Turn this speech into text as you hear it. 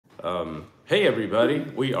Hey everybody,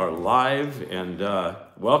 we are live and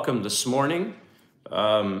welcome this morning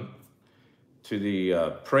to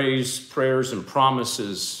the Praise, Prayers, and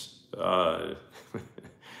Promises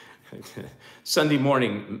Sunday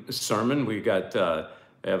morning sermon. We got, I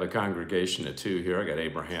have a congregation of two here. I got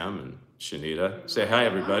Abraham and Shanita. Say hi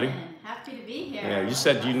everybody. Hi, happy to be here. Yeah, you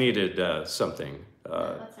said you needed something.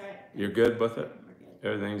 No, that's all right. You're good with it? We're good.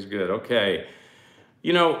 Everything's good, okay.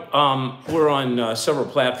 You know, we're on several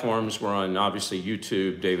platforms. We're on, obviously,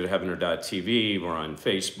 YouTube, davidheavener.tv. We're on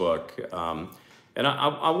Facebook. And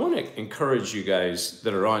I want to encourage you guys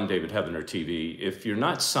that are on David Heavener TV, if you're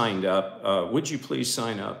not signed up, would you please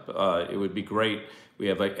sign up? It would be great. We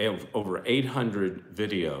have over 800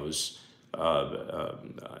 videos.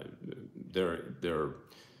 They're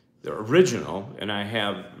original, and I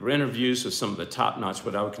have interviews with some of the top-notch,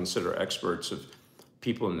 what I would consider experts of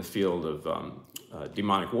people in the field of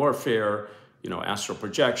demonic warfare, you know, astral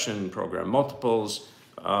projection, program multiples,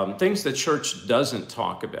 things the church doesn't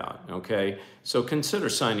talk about, okay? So consider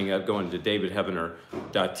signing up, going to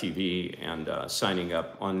davidheavener.tv and signing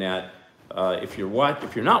up on that. If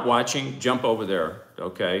you're not watching, jump over there,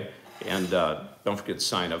 okay? And don't forget to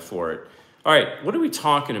sign up for it. All right, what are we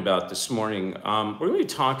talking about this morning? We're going to be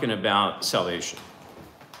talking about salvation.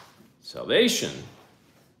 Salvation?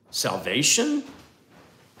 Salvation?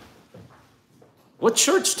 What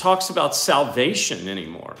church talks about salvation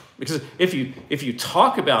anymore? Because if you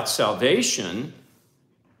talk about salvation,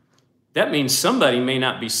 that means somebody may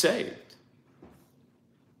not be saved.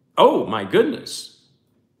 Oh, my goodness.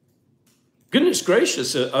 Goodness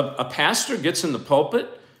gracious, a pastor gets in the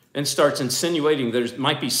pulpit and starts insinuating there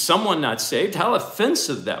might be someone not saved. How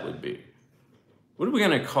offensive that would be. What are we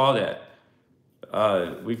going to call that?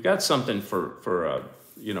 We've got something for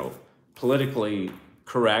you know, politically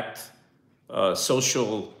correct,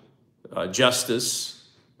 social justice,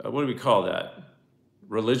 what do we call that?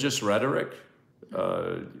 Religious rhetoric?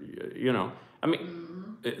 You know, I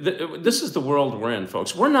mean, this is the world we're in,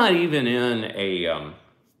 folks. We're not even in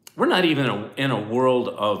a world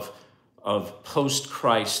of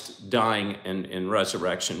post-Christ dying and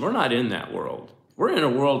resurrection. We're not in that world. We're in a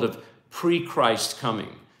world of pre-Christ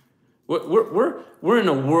coming. We're in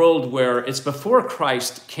a world where it's before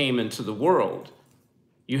Christ came into the world.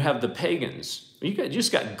 You have the pagans. You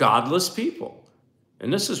just got godless people.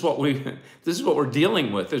 And this is what we're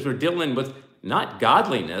dealing with. We're dealing with not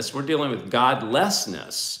godliness, we're dealing with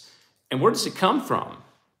godlessness. And where does it come from?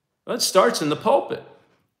 Well, it starts in the pulpit.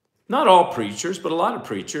 Not all preachers, but a lot of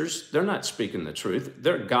preachers, they're not speaking the truth.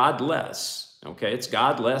 They're godless, okay? It's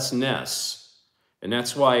godlessness. And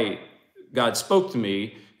that's why God spoke to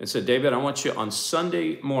me and said, David, I want you on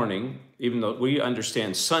Sunday morning, even though we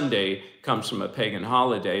understand Sunday comes from a pagan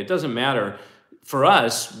holiday, it doesn't matter. For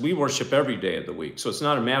us, we worship every day of the week. So it's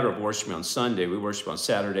not a matter of worshiping on Sunday. We worship on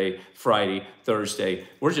Saturday, Friday, Thursday.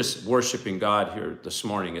 We're just worshiping God here this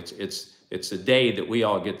morning. It's a day that we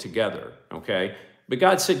all get together, okay? But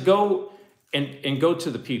God said, go and go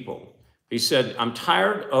to the people. He said, I'm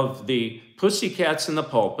tired of the pussycats in the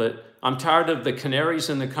pulpit. I'm tired of the canaries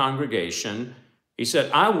in the congregation. He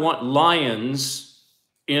said, I want lions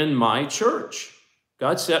in my church.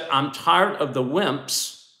 God said, I'm tired of the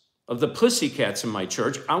wimps, of the pussycats in my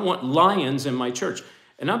church. I want lions in my church.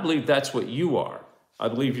 And I believe that's what you are. I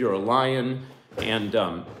believe you're a lion. And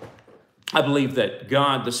I believe that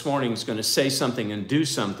God this morning is going to say something and do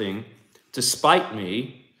something to spite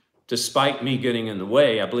me getting in the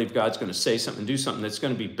way. I believe God's going to say something and do something that's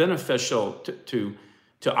going to be beneficial to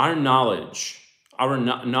our knowledge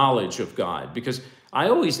of God. Because I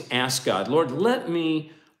always ask God, Lord, let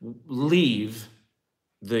me leave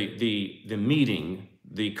the meeting,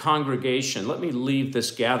 the congregation, let me leave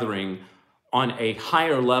this gathering on a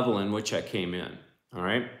higher level in which I came in, all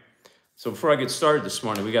right? So before I get started this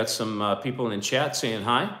morning, we got some people in chat saying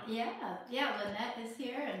hi. Yeah, Lynette is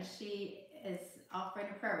here, and she is offering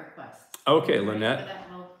a prayer request. Okay, Lynette.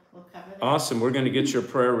 We'll cover that. Awesome, we're going to get your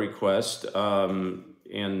prayer request, and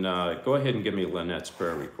go ahead and give me Lynette's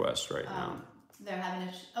prayer request right now. They're having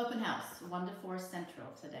an open house, 1 to 4 Central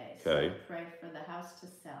today. Okay. So pray for the house to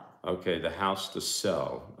sell. Okay, the house to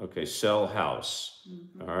sell. Okay, sell house.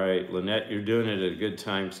 Mm-hmm. All right, Lynette, you're doing it at a good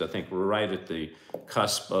time because I think we're right at the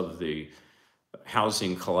cusp of the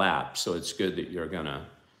housing collapse. So it's good that you're going to,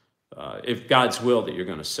 if God's will, that you're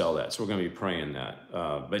going to sell that. So we're going to be praying that.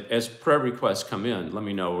 But as prayer requests come in, let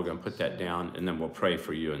me know. We're going to put that down, and then we'll pray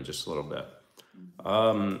for you in just a little bit.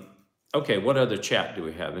 Mm-hmm. Okay, what other chat do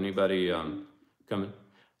we have? Anybody coming?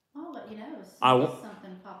 I'll let you know as soon as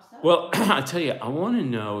something pops up. Well, I tell you, I want to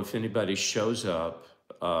know if anybody shows up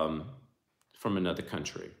from another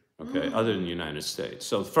country, okay, other than the United States.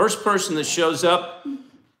 So the first person that shows up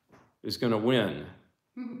is going to win.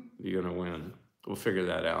 You're going to win. We'll figure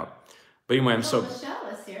that out. But anyway, Michelle is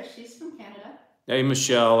here. She's from Canada. Hey,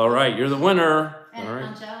 Michelle. All right, you're the winner. And all right.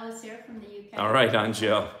 Angel is here from the UK. All right,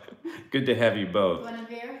 Angel. Good to have you both.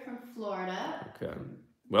 Guinevere from Florida. Okay.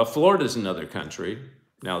 Well, Florida's another country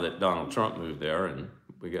now that Donald Trump moved there, and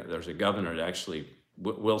there's a governor that actually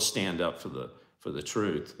will stand up for the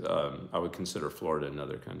truth. I would consider Florida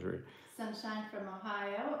another country. Sunshine from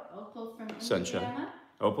Ohio. Opal from Indiana. Sunshine.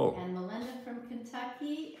 Opal. And Melinda from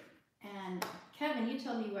Kentucky. And Kevin, you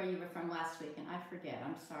told me where you were from last week, and I forget.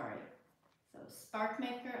 I'm sorry. So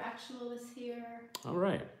Sparkmaker Actual is here. All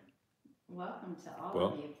right. Welcome to all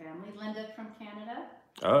of you, family. Linda from Canada.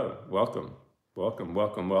 Oh, welcome. Welcome,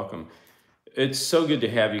 welcome, welcome. It's so good to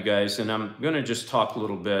have you guys, and I'm going to just talk a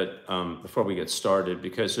little bit before we get started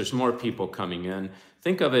because there's more people coming in.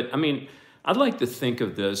 Think of it, I mean, I'd like to think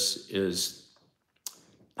of this as,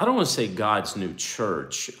 I don't want to say God's new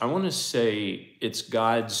church. I want to say it's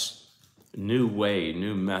God's new way,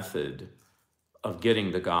 new method of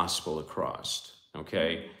getting the gospel across,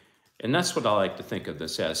 okay? And that's what I like to think of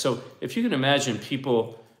this as. So if you can imagine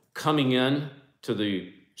people coming in to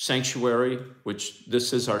the sanctuary, which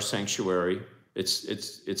this is our sanctuary,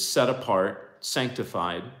 it's set apart,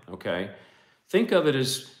 sanctified, okay? Think of it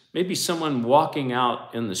as maybe someone walking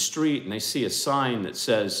out in the street and they see a sign that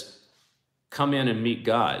says, come in and meet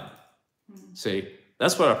God. See,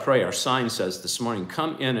 that's what I pray our sign says this morning,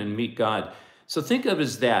 come in and meet God. So think of it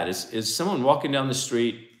as that, is someone walking down the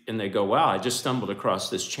street and they go, wow, I just stumbled across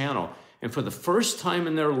this channel. And for the first time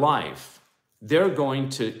in their life, they're going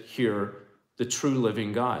to hear the true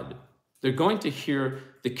living God. They're going to hear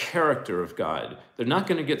the character of God. They're not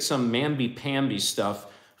going to get some mamby-pamby stuff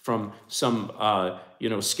from some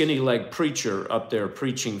skinny-legged preacher up there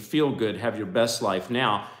preaching, feel good, have your best life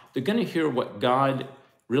now. They're going to hear what God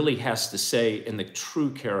really has to say in the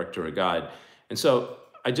true character of God. And so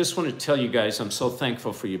I just want to tell you guys, I'm so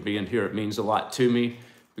thankful for you being here. It means a lot to me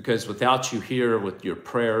because without you here with your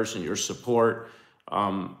prayers and your support,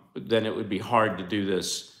 then it would be hard to do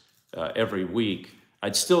this every week.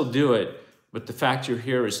 I'd still do it, but the fact you're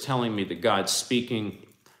here is telling me that God's speaking,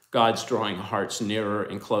 God's drawing hearts nearer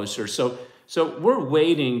and closer. So we're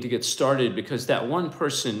waiting to get started because that one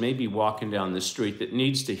person may be walking down the street that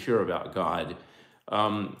needs to hear about God.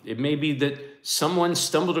 It may be that someone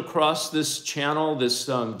stumbled across this channel, this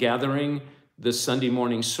gathering, this Sunday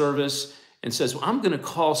morning service, and says, well, I'm going to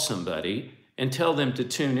call somebody and tell them to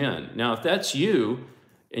tune in. Now, if that's you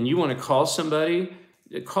and you want to call somebody,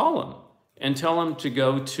 call them and tell them to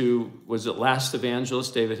go to, was it Last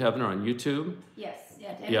Evangelist, David Heavener on YouTube? Yes,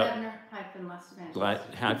 yeah, David Heavener hyphen Last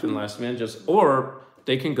Evangelist. Hyphen Last Evangelist. Or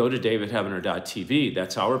they can go to davidheavener.tv.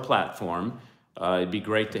 That's our platform. It'd be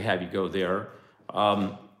great to have you go there.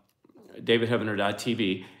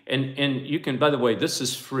 davidheavener.tv. And you can, by the way, this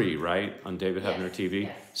is free, right, on David Heavener TV?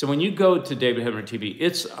 Yes. So when you go to David Heavener TV,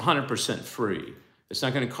 it's 100% free. It's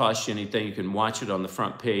not going to cost you anything. You can watch it on the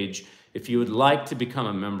front page. If you would like to become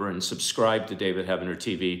a member and subscribe to David Heavener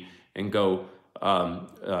TV and go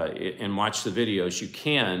and watch the videos, you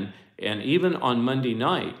can. And even on Monday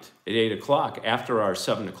night at 8 o'clock, after our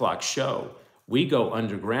 7 o'clock show, we go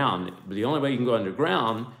underground. But the only way you can go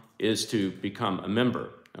underground is to become a member.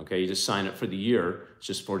 Okay, you just sign up for the year. It's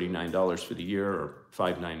just $49 for the year or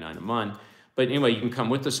 $5.99 a month. But anyway, you can come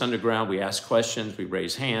with us underground. We ask questions, we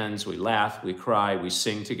raise hands, we laugh, we cry, we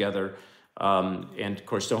sing together. And of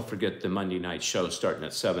course, don't forget the Monday night show starting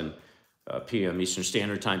at 7 p.m. Eastern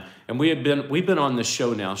Standard Time. And we've been on this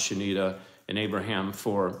show now, Shanita and Abraham,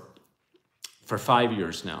 for 5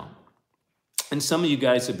 years now. And some of you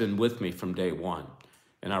guys have been with me from day one,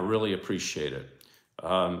 and I really appreciate it.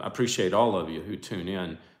 I appreciate all of you who tune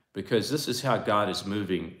in because this is how God is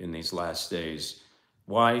moving in these last days.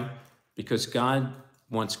 Why? Because God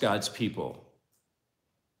wants God's people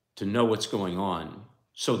to know what's going on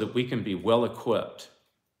so that we can be well equipped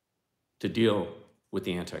to deal with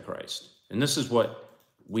the Antichrist. And this is what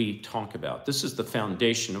we talk about. This is the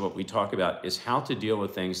foundation of what we talk about, is how to deal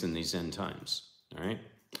with things in these end times. All right?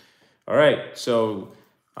 All right, so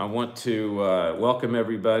I want to welcome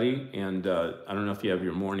everybody, and I don't know if you have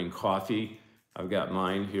your morning coffee. I've got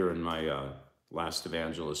mine here in my Last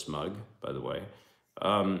Evangelist mug, by the way.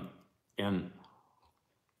 And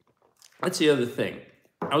that's the other thing.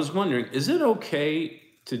 I was wondering, is it okay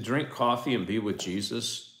to drink coffee and be with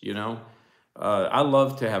Jesus? You know, I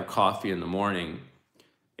love to have coffee in the morning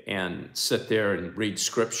and sit there and read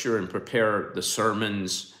scripture and prepare the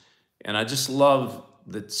sermons. And I just love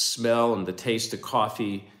the smell and the taste of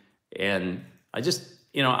coffee. And I just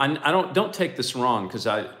you know, I don't take this wrong, because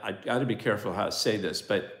I got to be careful how I say this,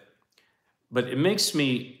 but it makes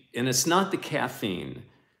me, and it's not the caffeine,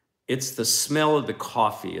 it's the smell of the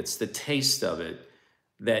coffee, it's the taste of it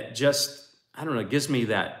that just, I don't know, gives me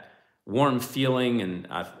that warm feeling, and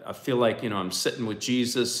I feel like, you know, I'm sitting with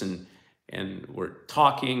Jesus, and we're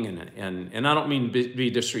talking, and I don't mean be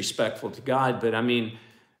disrespectful to God, but I mean,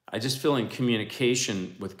 I just feel in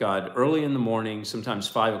communication with God early in the morning, sometimes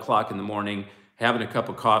 5 o'clock in the morning, having a cup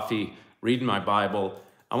of coffee, reading my Bible.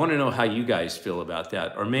 I want to know how you guys feel about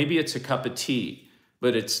that. Or maybe it's a cup of tea,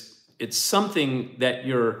 but it's something that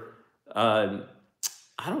you're, I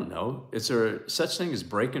don't know, is there such thing as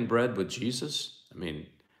breaking bread with Jesus? I mean,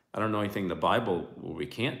 I don't know anything in the Bible where we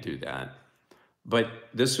can't do that. But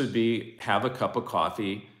this would be have a cup of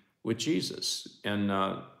coffee with Jesus. And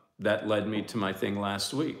that led me to my thing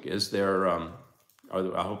last week. Is there, I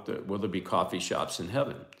hope that, will there be coffee shops in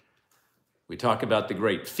heaven? We talk about the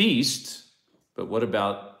great feast, but what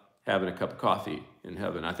about having a cup of coffee in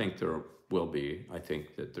heaven? I think there will be. I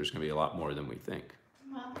think that there's going to be a lot more than we think.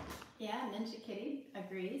 Well, yeah, Ninja Kitty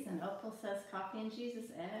agrees, and Opal says coffee and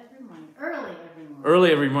Jesus every morning. Early every morning.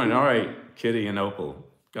 Early every morning. All right, Kitty and Opal.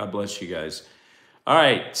 God bless you guys. All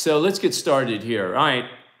right, so let's get started here. All right.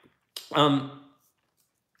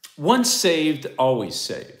 Once saved, always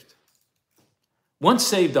saved. Once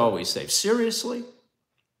saved, always saved. Seriously?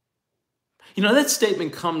 You know, that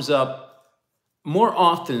statement comes up more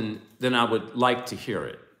often than I would like to hear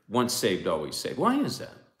it. Once saved, always saved. Why is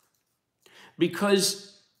that?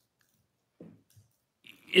 Because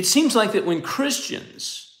it seems like that when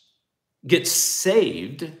Christians get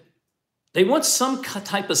saved, they want some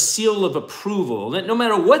type of seal of approval that no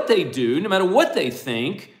matter what they do, no matter what they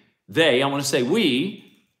think, I want to say we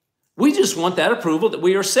just want that approval that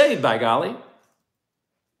we are saved, by golly.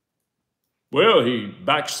 Well, he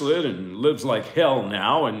backslid and lives like hell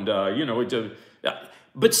now, and, you know,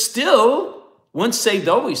 but still, once saved,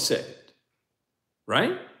 always saved,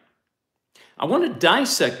 right? I want to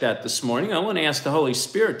dissect that this morning. I want to ask the Holy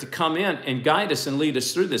Spirit to come in and guide us and lead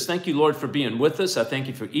us through this. Thank you, Lord, for being with us. I thank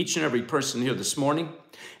you for each and every person here this morning.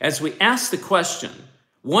 As we ask the question,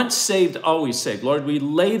 once saved, always saved, Lord, we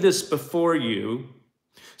lay this before you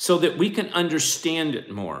so that we can understand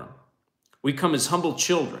it more. We come as humble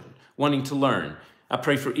children wanting to learn. I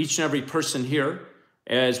pray for each and every person here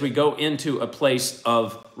as we go into a place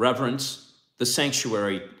of reverence, the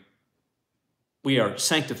sanctuary. We are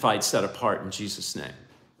sanctified, set apart in Jesus' name.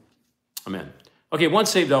 Amen. Okay, once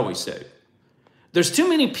saved, always saved. There's too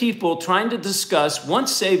many people trying to discuss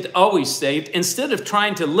once saved, always saved, instead of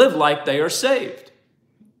trying to live like they are saved.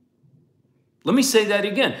 Let me say that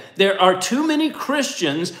again. There are too many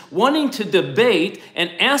Christians wanting to debate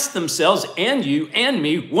and ask themselves, and you and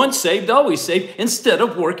me, once saved, always saved, instead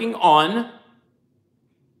of working on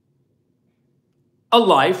a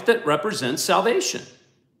life that represents salvation.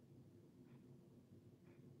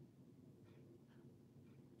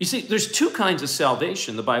 You see, there's two kinds of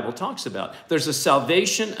salvation the Bible talks about. There's a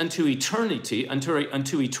salvation unto eternity,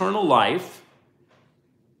 unto eternal life,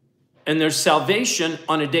 and there's salvation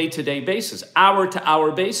on a day-to-day basis,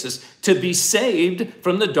 hour-to-hour basis, to be saved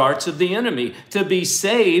from the darts of the enemy, to be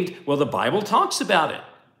saved, well, the Bible talks about it.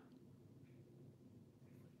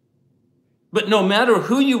 But no matter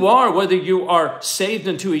who you are, whether you are saved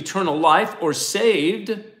into eternal life or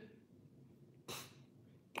saved,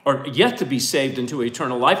 or yet to be saved into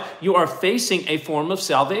eternal life, you are facing a form of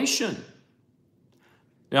salvation.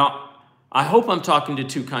 Now, I hope I'm talking to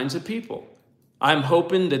two kinds of people. I'm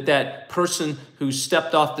hoping that that person who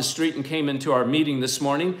stepped off the street and came into our meeting this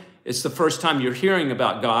morning, it's the first time you're hearing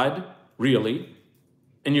about God, really,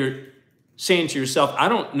 and you're saying to yourself, I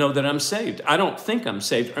don't know that I'm saved. I don't think I'm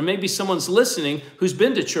saved. Or maybe someone's listening who's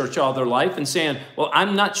been to church all their life and saying, well,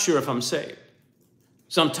 I'm not sure if I'm saved.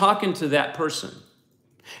 So I'm talking to that person.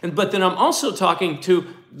 But then I'm also talking to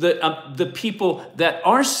the people that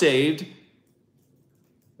are saved,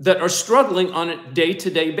 that are struggling on a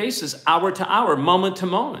day-to-day basis, hour to hour, moment to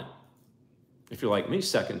moment. If you're like me,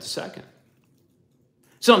 second to second.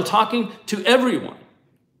 So I'm talking to everyone.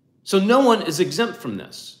 So no one is exempt from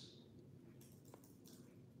this.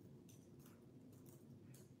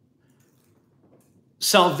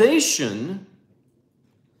 Salvation,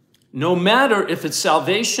 no matter if it's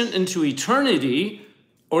salvation into eternity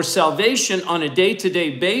or salvation on a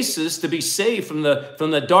day-to-day basis to be saved from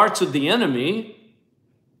the darts of the enemy,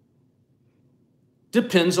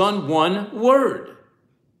 depends on one word.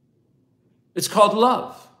 It's called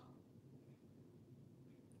love.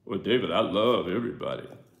 Well, David, I love everybody.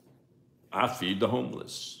 I feed the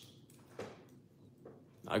homeless.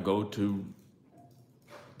 I go to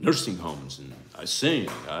nursing homes, and I sing.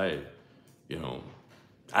 I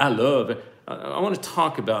love. I want to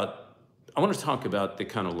talk about the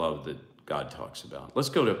kind of love that God talks about. Let's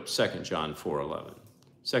go to 2 John 4:11.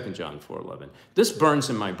 2 John 4:11. This burns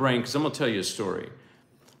in my brain because I'm going to tell you a story.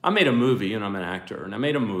 I made a movie, and I'm an actor, and I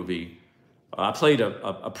made a movie. I played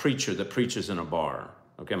a preacher that preaches in a bar.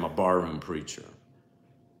 Okay, I'm a barroom preacher.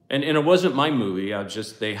 And it wasn't my movie.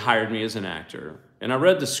 They hired me as an actor. And I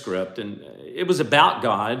read the script, and it was about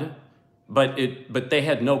God, but they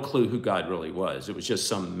had no clue who God really was. It was just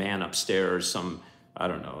some man upstairs, some, I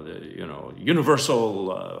don't know,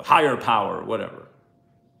 universal higher power, whatever.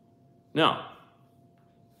 No.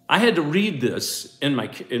 I had to read this in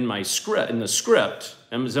the script.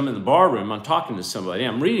 As I'm in the bar room, I'm talking to somebody,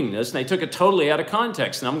 I'm reading this, and they took it totally out of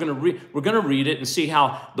context. And we're going to read it and see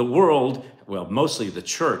how the world, well, mostly the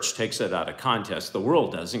church takes it out of context. The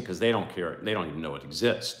world doesn't, because they don't care. They don't even know it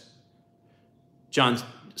exists.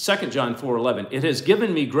 2 John 4:11, it has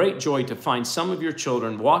given me great joy to find some of your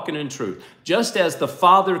children walking in truth, just as the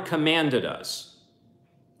Father commanded us.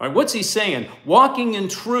 All right, what's he saying? Walking in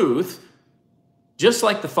truth, just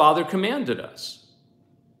like the Father commanded us.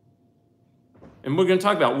 And we're going to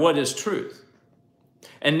talk about what is truth.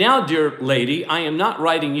 And now, dear lady, I am not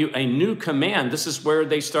writing you a new command. This is where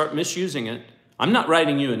they start misusing it. I'm not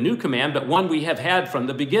writing you a new command, but one we have had from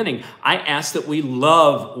the beginning. I ask that we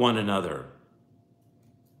love one another.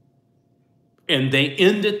 And they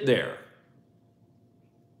end it there.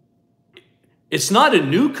 It's not a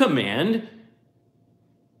new command.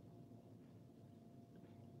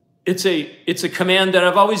 It's a command that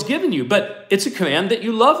I've always given you, but it's a command that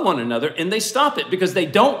you love one another, and they stop it because they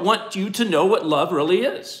don't want you to know what love really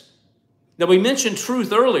is. Now, we mentioned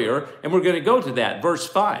truth earlier, and we're going to go to that, verse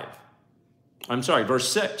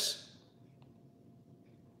 6.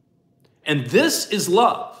 And this is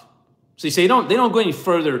love. So you say, they don't go any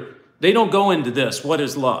further. They don't go into this. What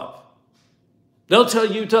is love? They'll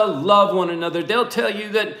tell you to love one another. They'll tell you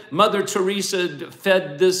that Mother Teresa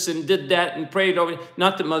fed this and did that and prayed over it.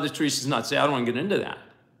 Not that Mother Teresa's not saying, I don't want to get into that.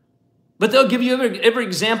 But they'll give you every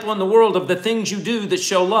example in the world of the things you do that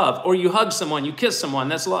show love. Or you hug someone, you kiss someone,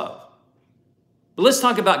 that's love. But let's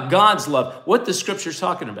talk about God's love, what the Scripture's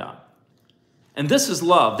talking about. And this is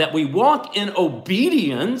love, that we walk in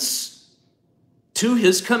obedience to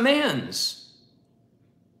his commands.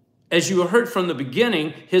 As you heard from the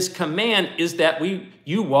beginning, his command is that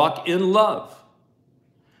you walk in love.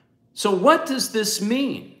 So what does this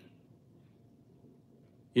mean?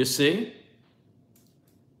 You see?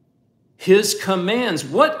 His commands.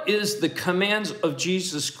 What is the commands of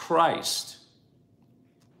Jesus Christ?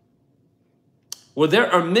 Well, there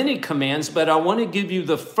are many commands, but I want to give you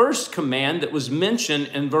the first command that was mentioned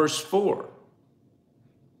in verse 4.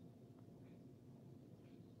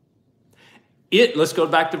 Let's go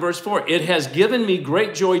back to verse 4. It has given me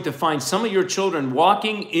great joy to find some of your children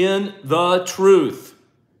walking in the truth,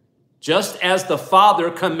 just as the Father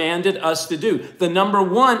commanded us to do. The number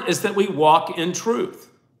one is that we walk in truth.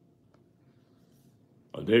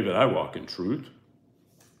 Well, David, I walk in truth.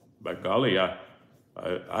 By golly,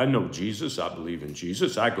 I know Jesus. I believe in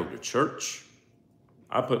Jesus. I go to church.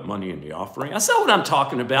 I put money in the offering. That's not what I'm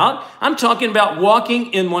talking about. I'm talking about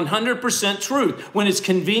walking in 100% truth. When it's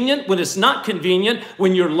convenient, when it's not convenient,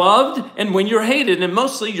 when you're loved and when you're hated. And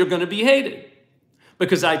mostly you're going to be hated.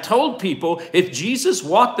 Because I told people, if Jesus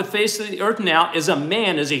walked the face of the earth now as a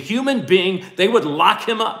man, as a human being, they would lock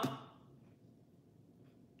him up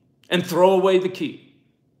and throw away the key.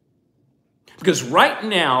 Because right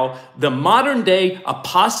now, the modern day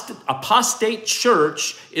apostate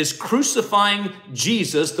church is crucifying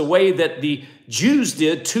Jesus the way that the Jews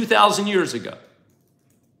did 2,000 years ago.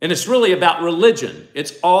 And it's really about religion.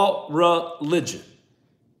 It's all religion.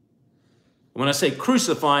 When I say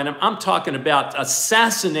crucifying them, I'm talking about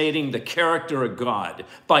assassinating the character of God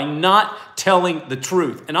by not telling the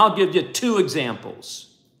truth. And I'll give you 2 examples.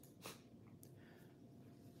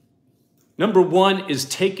 Number 1 is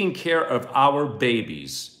taking care of our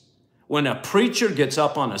babies. When a preacher gets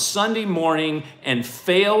up on a Sunday morning and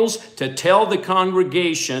fails to tell the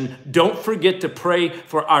congregation, don't forget to pray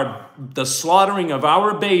for the slaughtering of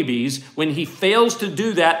our babies, when he fails to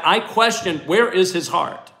do that, I question, where is his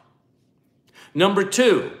heart? Number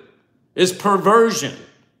 2 is perversion.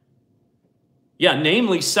 Yeah,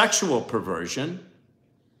 namely sexual perversion.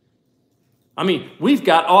 I mean, we've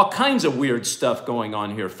got all kinds of weird stuff going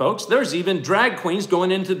on here, folks. There's even drag queens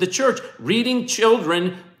going into the church, reading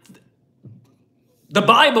children the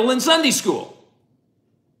Bible in Sunday school.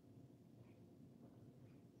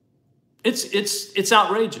 It's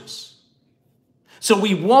outrageous. So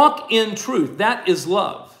we walk in truth. That is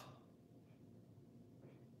love.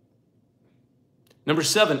 Number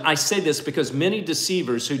 7, I say this because many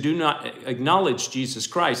deceivers who do not acknowledge Jesus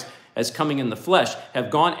Christ as coming in the flesh have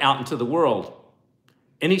gone out into the world.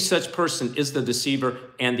 Any such person is the deceiver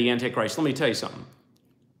and the Antichrist. Let me tell you something.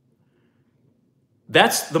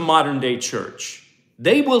 That's the modern day church.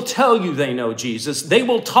 They will tell you they know Jesus. They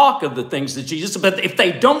will talk of the things of Jesus, but if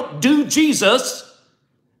they don't do Jesus,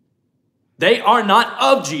 they are not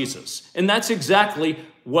of Jesus. And that's exactly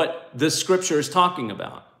what this scripture is talking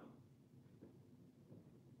about.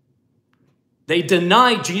 They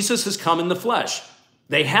deny Jesus has come in the flesh.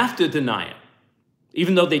 They have to deny it.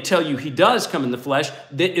 Even though they tell you he does come in the flesh,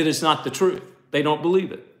 it is not the truth. They don't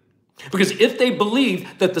believe it. Because if they believe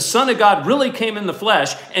that the Son of God really came in the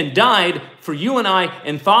flesh and died for you and I,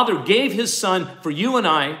 and Father gave his Son for you and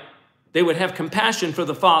I, they would have compassion for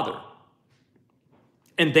the Father.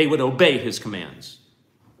 And they would obey his commands.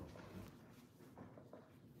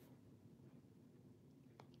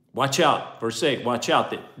 Watch out, verse 8, watch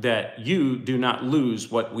out that you do not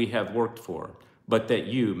lose what we have worked for, but that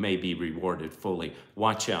you may be rewarded fully.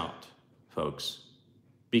 Watch out, folks.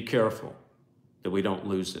 Be careful that we don't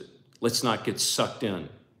lose it. Let's not get sucked in.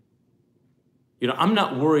 You know, I'm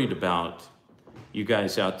not worried about you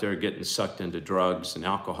guys out there getting sucked into drugs and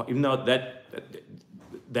alcohol, even though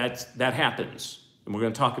that happens, and we're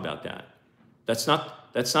going to talk about that. That's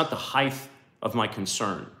not the height of my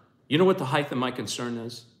concern. You know what the height of my concern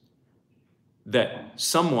is? That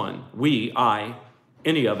someone,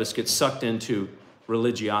 any of us, get sucked into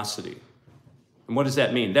religiosity. And what does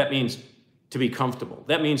that mean? That means to be comfortable.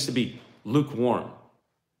 That means to be lukewarm.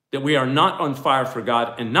 That we are not on fire for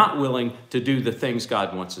God and not willing to do the things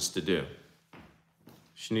God wants us to do.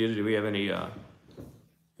 Shanita, do we have any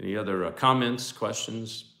other comments,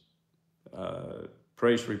 questions,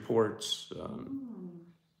 praise reports?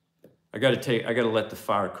 I got to let the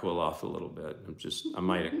fire cool off a little bit.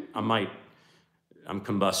 I'm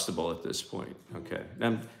combustible at this point. Okay,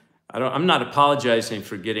 I'm not apologizing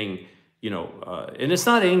for getting, and it's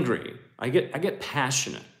not angry. I get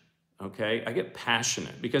passionate. Okay, I get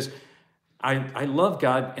passionate because I love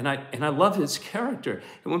God and I love his character.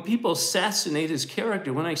 And when people assassinate his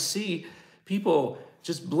character, when I see people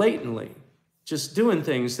just blatantly just doing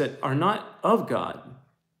things that are not of God,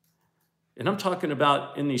 and I'm talking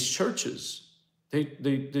about in these churches,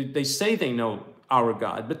 they say they know our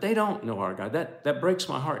God, but they don't know our God. That breaks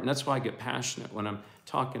my heart, and that's why I get passionate when I'm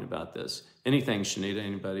talking about this. Anything, Shanita,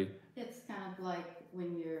 anybody? It's kind of like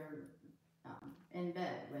when you're in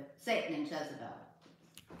bed with Satan and Jezebel.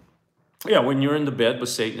 Yeah, when you're in the bed with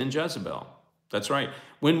Satan and Jezebel. That's right.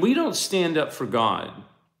 When we don't stand up for God,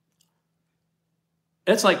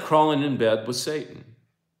 it's like crawling in bed with Satan.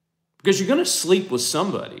 Because you're going to sleep with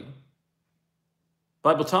somebody. The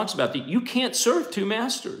Bible talks about that. You can't serve two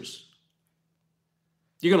masters.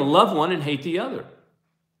 You're going to love one and hate the other.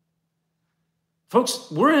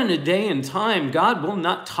 Folks, we're in a day and time God will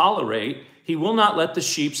not tolerate, he will not let the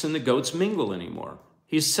sheep and the goats mingle anymore.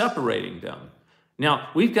 He's separating them. Now,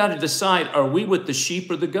 we've got to decide, are we with the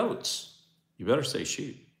sheep or the goats? You better say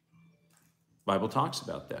sheep. The Bible talks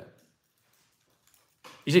about that.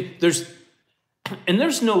 You see,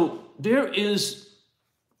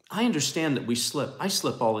 I understand that we slip. I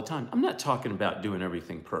slip all the time. I'm not talking about doing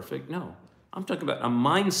everything perfect. No. I'm talking about a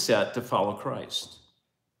mindset to follow Christ.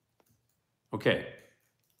 Okay.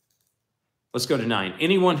 Let's go to 9.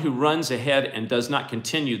 Anyone who runs ahead and does not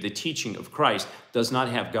continue the teaching of Christ does not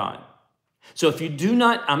have God. So if you do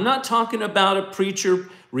not, I'm not talking about a preacher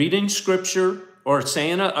reading scripture or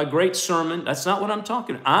saying a great sermon. That's not what I'm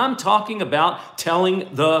talking about. I'm talking about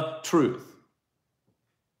telling the truth.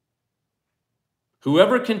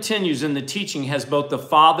 Whoever continues in the teaching has both the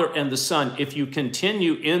Father and the Son. If you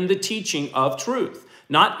continue in the teaching of truth,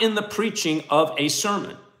 not in the preaching of a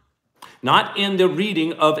sermon, not in the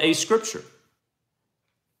reading of a scripture.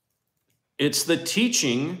 It's the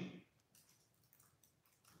teaching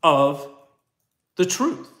of the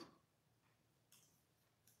truth.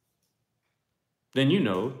 Then you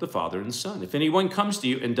know the Father and the Son. If anyone comes to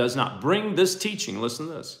you and does not bring this teaching, listen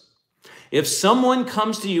to this. If someone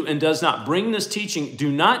comes to you and does not bring this teaching, do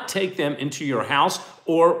not take them into your house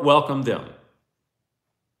or welcome them.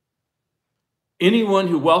 Anyone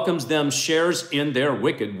who welcomes them shares in their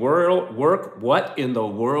wicked work. What in the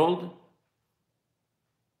world?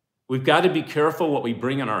 We've got to be careful what we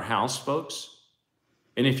bring in our house, folks.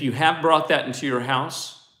 And if you have brought that into your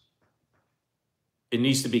house, it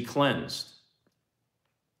needs to be cleansed.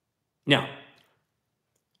 Now,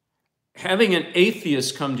 having an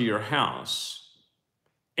atheist come to your house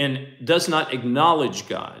and does not acknowledge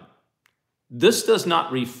God, this does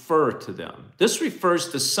not refer to them. This refers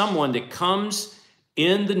to someone that comes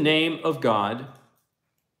in the name of God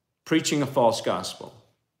preaching a false gospel.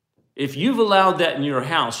 If you've allowed that in your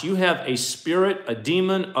house, you have a spirit, a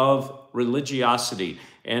demon of religiosity.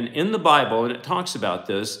 And in the Bible, and it talks about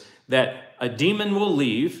this, that a demon will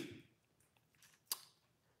leave.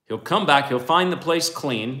 He'll come back. He'll find the place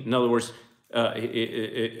clean. In other words,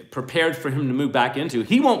 prepared for him to move back into.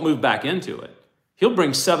 He won't move back into it. He'll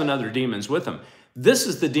bring 7 other demons with him. This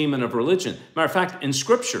is the demon of religion. Matter of fact, in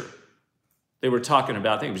Scripture, they were talking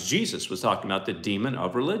about, I think it was Jesus was talking about the demon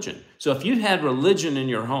of religion. So if you had religion in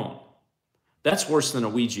your home, that's worse than a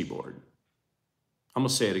Ouija board. I'm going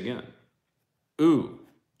to say it again. Ooh,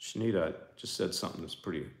 Shanita just said something that's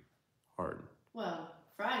pretty hard. Well,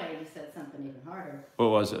 Friday you said something even harder.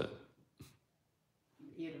 What was it?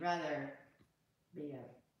 You'd rather be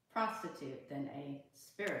a prostitute than a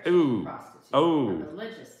spiritual prostitute. A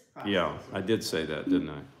religious prostitute. Yeah, I did say that,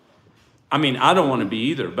 didn't I? I mean, I don't want to be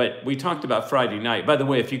either, but we talked about Friday night. By the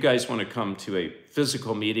way, if you guys want to come to a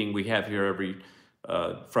physical meeting we have here every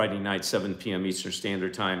Friday night, 7 p.m. Eastern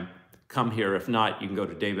Standard Time, come here. If not, you can go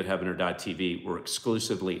to davidheavener.tv. We're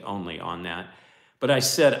exclusively only on that. But I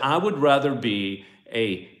said I would rather be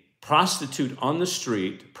a prostitute on the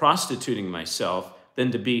street, prostituting myself,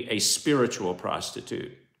 than to be a spiritual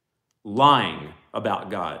prostitute, lying about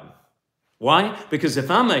God. Why? Because if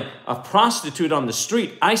I'm a prostitute on the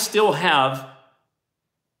street, I still have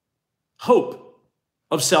hope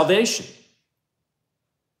of salvation.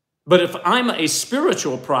 But if I'm a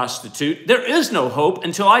spiritual prostitute, there is no hope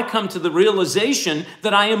until I come to the realization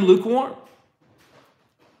that I am lukewarm.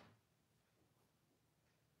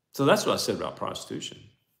 So that's what I said about prostitution.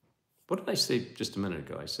 What did I say just a minute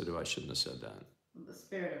ago? I said, oh, I shouldn't have said that. The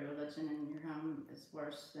spirit of religion in your home is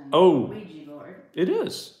worse than a Ouija board. It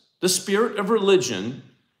is. The spirit of religion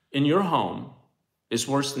in your home is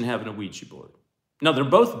worse than having a Ouija board. Now, they're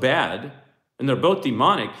both bad, and they're both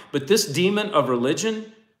demonic, but this demon of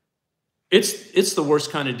religion, it's the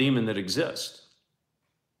worst kind of demon that exists.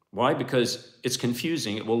 Why? Because it's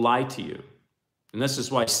confusing. It will lie to you. And this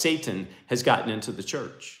is why Satan has gotten into the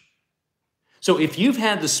church. So if you've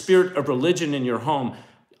had the spirit of religion in your home,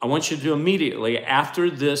 I want you to immediately,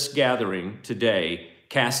 after this gathering today,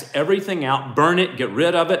 cast everything out, burn it, get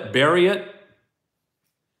rid of it, bury it.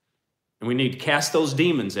 And we need to cast those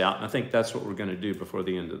demons out. And I think that's what we're going to do before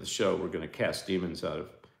the end of the show. We're going to cast demons out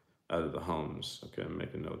of the homes. Okay,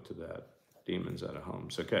 make a note to that. Demons out of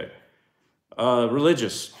homes. Okay.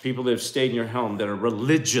 Religious, people that have stayed in your home that are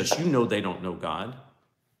religious. You know they don't know God,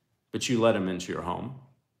 but you let them into your home.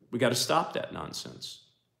 We got to stop that nonsense.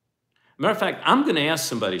 Matter of fact, I'm going to ask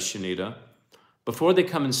somebody, Shanita, before they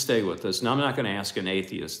come and stay with us. Now, I'm not going to ask an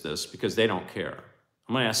atheist this because they don't care.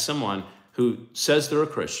 I'm going to ask someone who says they're a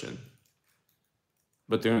Christian,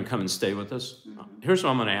 but they're going to come and stay with us. Here's what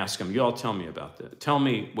I'm going to ask them. You all tell me about that. Tell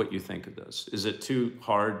me what you think of this. Is it too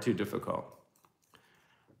hard, too difficult?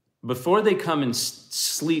 Before they come and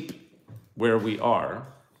sleep where we are,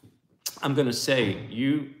 I'm going to say,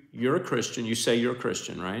 you're a Christian. You say you're a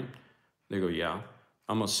Christian, right? They go, yeah.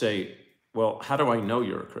 I'm going to say, well, how do I know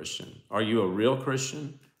you're a Christian? Are you a real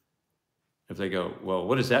Christian? If they go, well,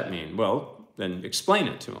 what does that mean? Well, then explain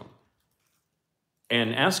it to them.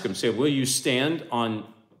 And ask them, say, will you stand on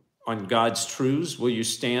God's truths? Will you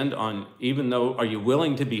stand on, even though, are you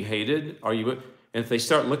willing to be hated? And if they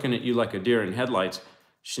start looking at you like a deer in headlights,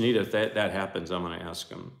 Shanita, if that happens, I'm going to ask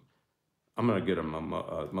them, I'm going to get them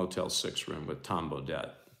a Motel 6 room with Tom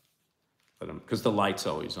Bodette. Because the light's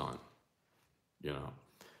always on, you know.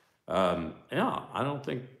 Yeah, I don't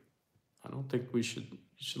think you should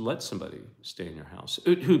let somebody stay in your house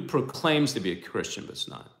who proclaims to be a Christian but it's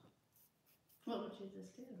not. What would Jesus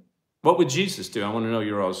do? What would Jesus do? I want to know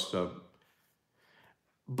your all's.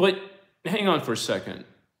 But hang on for a second.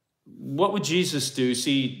 What would Jesus do?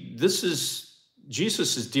 See,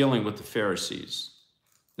 Jesus is dealing with the Pharisees.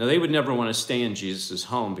 Now, they would never want to stay in Jesus'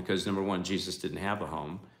 home because, number one, Jesus didn't have a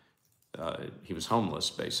home. He was homeless,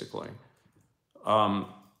 basically.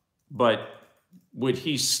 But would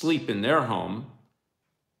he sleep in their home?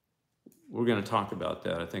 We're going to talk about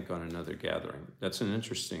that, I think, on another gathering. That's an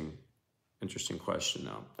interesting question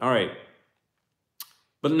now. All right.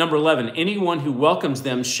 But number 11, anyone who welcomes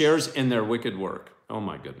them shares in their wicked work. Oh,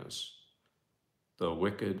 my goodness. The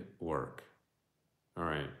wicked work. All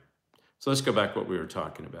right. So let's go back to what we were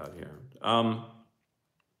talking about here.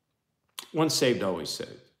 Once saved, always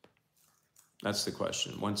saved. That's the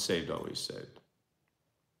question. Once saved, always saved.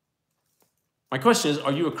 My question is,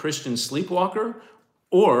 are you a Christian sleepwalker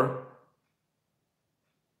or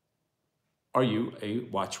are you a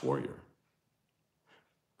watch warrior?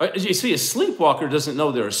 You see, a sleepwalker doesn't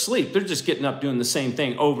know they're asleep. They're just getting up doing the same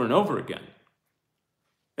thing over and over again.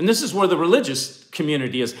 And this is where the religious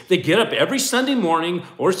community is. They get up every Sunday morning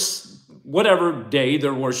or whatever day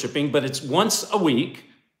they're worshiping, but it's once a week.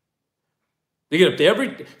 They get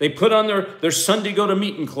up they put on their Sunday go to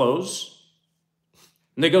meeting clothes.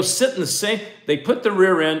 And they go sit in they put the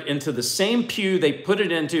rear end into the same pew they put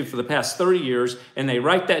it into for the past 30 years, and they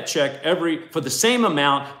write that check for the same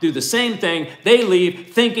amount, do the same thing. They leave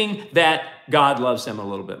thinking that God loves them a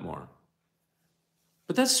little bit more.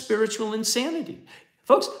 But that's spiritual insanity.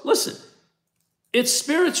 Folks, listen, it's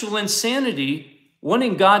spiritual insanity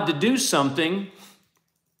wanting God to do something,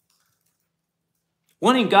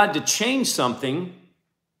 wanting God to change something,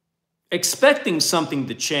 expecting something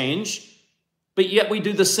to change, but yet we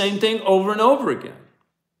do the same thing over and over again.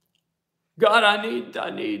 God, I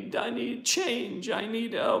need change. I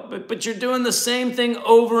need help. But you're doing the same thing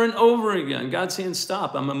over and over again. God's saying,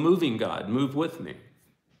 stop. I'm a moving God. Move with me.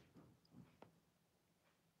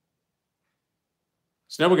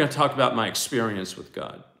 So now we're going to talk about my experience with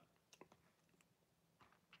God.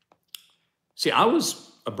 See, I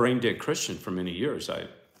was a brain-dead Christian for many years.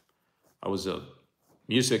 I was a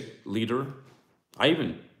music leader. I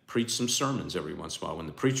even preached some sermons every once in a while when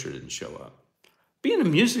the preacher didn't show up. Being a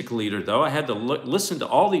music leader, though, I had to listen to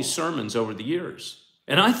all these sermons over the years.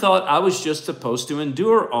 And I thought I was just supposed to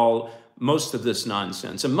endure most of this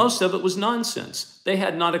nonsense. And most of it was nonsense. They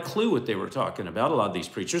had not a clue what they were talking about, a lot of these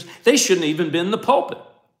preachers. They shouldn't even been in the pulpit.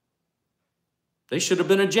 They should have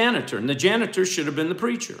been a janitor, and the janitor should have been the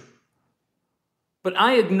preacher. But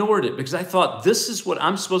I ignored it because I thought this is what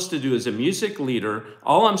I'm supposed to do as a music leader.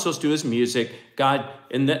 All I'm supposed to do is music. God,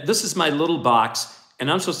 and this is my little box,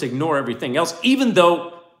 and I'm supposed to ignore everything else, even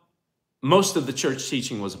though most of the church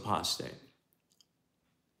teaching was apostate.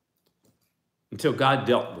 Until God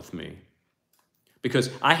dealt with me.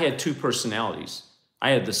 Because I had two personalities.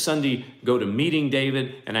 I had the Sunday go to meeting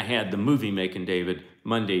David, and I had the movie making David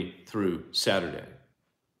Monday through Saturday.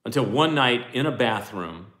 Until one night in a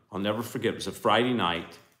bathroom, I'll never forget, it was a Friday night.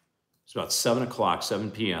 It was about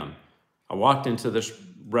 7 p.m. I walked into this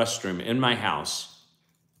restroom in my house,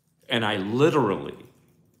 and I literally,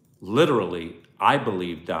 I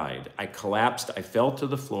believe, died. I collapsed. I fell to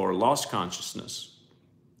the floor, lost consciousness.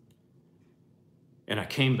 And I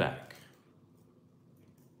came back.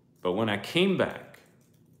 But when I came back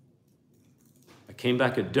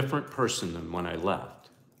a different person than when I left.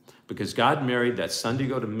 Because God married that Sunday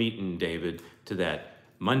go to meeting David to that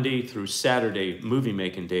Monday through Saturday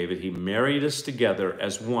movie-making David. He married us together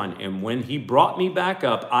as one. And when he brought me back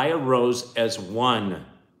up, I arose as one.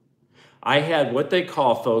 I had what they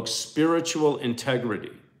call, folks, spiritual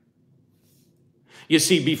integrity. You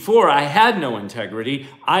see, before I had no integrity,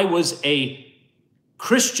 I was a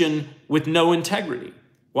Christian with no integrity.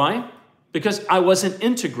 Why? Because I wasn't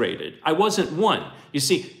integrated. I wasn't one. You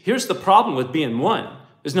see, here's the problem with being one.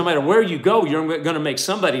 Is no matter where you go, you're going to make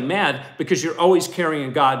somebody mad because you're always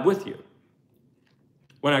carrying God with you.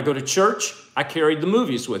 When I go to church, I carried the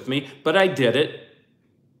movies with me, but I did it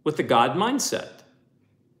with the God mindset.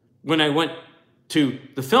 When I went to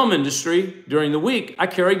the film industry during the week, I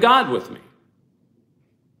carried God with me.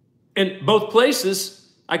 In both places,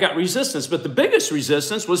 I got resistance, but the biggest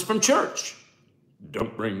resistance was from church.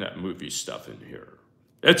 Don't bring that movie stuff in here.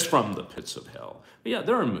 It's from the pits of hell. Yeah,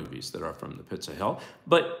 there are movies that are from the pits of hell,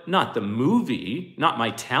 but not the movie, not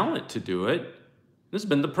my talent to do it. This has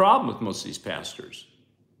been the problem with most of these pastors.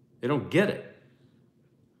 They don't get it.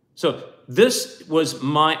 So this was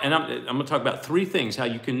and I'm going to talk about three things how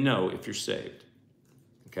you can know if you're saved.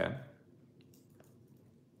 Okay?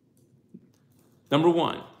 Number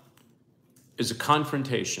one is a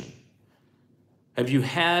confrontation. Have you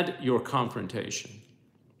had your confrontation?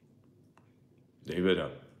 David,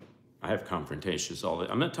 I have confrontations all the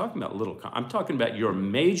time. I'm not talking about I'm talking about your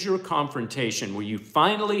major confrontation where you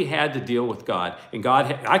finally had to deal with God, and God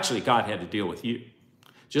had to deal with you.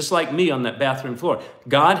 Just like me on that bathroom floor.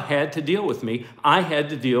 God had to deal with me. I had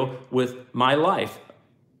to deal with my life.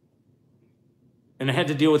 And I had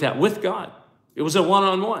to deal with that with God. It was a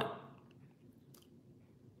one-on-one.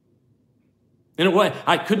 In a way,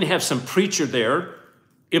 I couldn't have some preacher there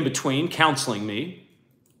in between counseling me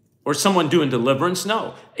or someone doing deliverance.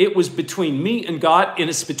 No, it was between me and God, and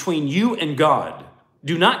it's between you and God.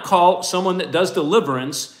 Do not call someone that does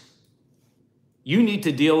deliverance. You need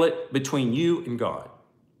to deal it between you and God.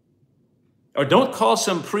 Or don't call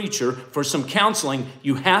some preacher for some counseling.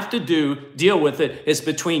 You have to deal with it. It's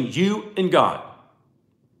between you and God.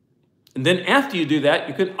 And then after you do that,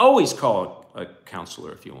 you can always call a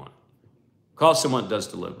counselor if you want. Call someone that does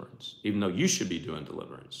deliverance, even though you should be doing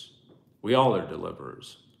deliverance. We all are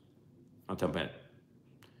deliverers. I'm talking about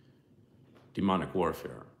demonic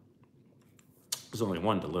warfare. There's only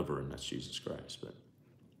one deliverer, and that's Jesus Christ. But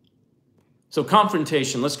so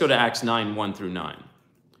confrontation, let's go to Acts 9, 1 through 9.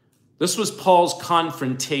 This was Paul's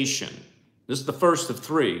confrontation. This is the first of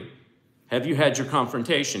three. Have you had your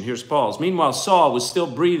confrontation? Here's Paul's. Meanwhile, Saul was still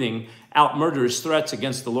breathing out murderous threats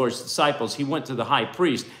against the Lord's disciples. He went to the high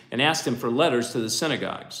priest and asked him for letters to the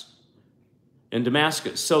synagogues in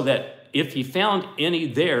Damascus, so that if he found any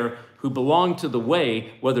there who belonged to the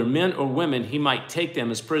way, whether men or women, he might take them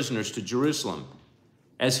as prisoners to Jerusalem.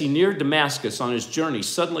 As he neared Damascus on his journey,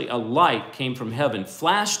 suddenly a light came from heaven,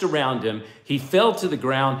 flashed around him. He fell to the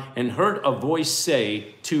ground and heard a voice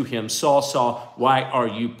say to him, Saul, Saul, why are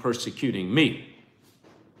you persecuting me?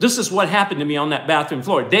 This is what happened to me on that bathroom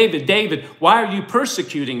floor. David, David, why are you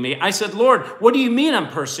persecuting me? I said, Lord, what do you mean I'm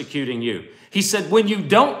persecuting you? He said, when you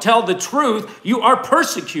don't tell the truth, you are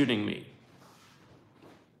persecuting me.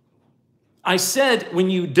 I said, when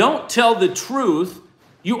you don't tell the truth,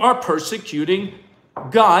 you are persecuting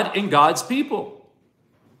God and God's people.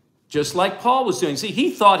 Just like Paul was doing. See, he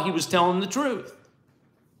thought he was telling the truth.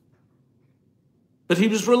 But he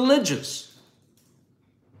was religious.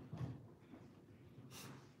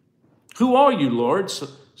 Who are you, Lord?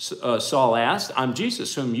 Saul asked. I'm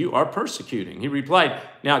Jesus, whom you are persecuting. He replied,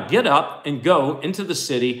 now get up and go into the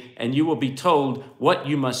city, and you will be told what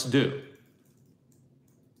you must do.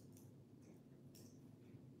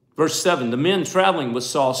 Verse 7, the men traveling with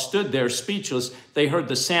Saul stood there speechless. They heard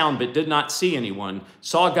the sound but did not see anyone.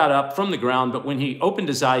 Saul got up from the ground, but when he opened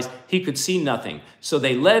his eyes, he could see nothing. So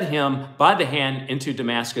they led him by the hand into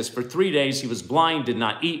Damascus. For 3 days he was blind, did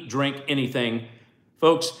not eat, drink, anything.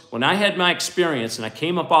 Folks, when I had my experience and I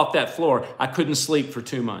came up off that floor, I couldn't sleep for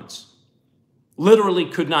 2 months. Literally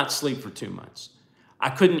could not sleep for 2 months. I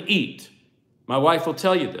couldn't eat. My wife will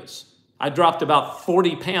tell you this. I dropped about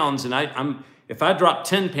 40 pounds, and if I drop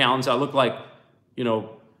 10 pounds, I look like,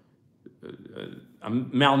 I'm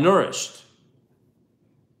malnourished.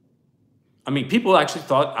 I mean, people actually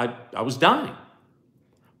thought I was dying.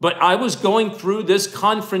 But I was going through this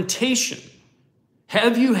confrontation.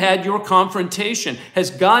 Have you had your confrontation?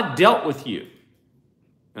 Has God dealt with you?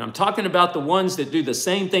 And I'm talking about the ones that do the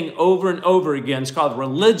same thing over and over again. It's called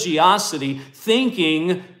religiosity,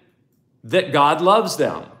 thinking that God loves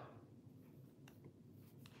them.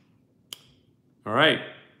 All right,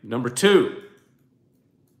 number 2,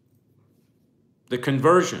 the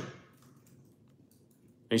conversion.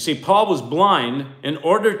 And you see, Paul was blind. In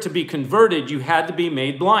order to be converted, you had to be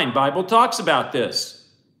made blind. Bible talks about this.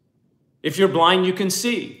 If you're blind, you can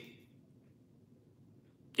see.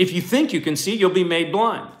 If you think you can see, you'll be made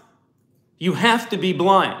blind. You have to be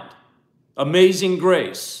blind. Amazing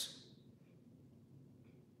grace.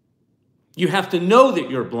 You have to know that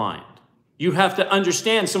you're blind. You have to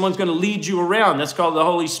understand someone's going to lead you around. That's called the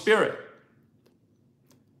Holy Spirit.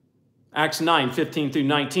 Acts 9, 15 through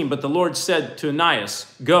 19. But the Lord said to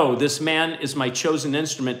Ananias, go, this man is my chosen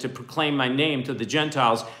instrument to proclaim my name to the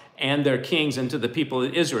Gentiles and their kings and to the people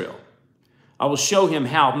of Israel. I will show him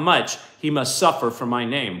how much he must suffer for my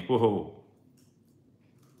name. Whoa.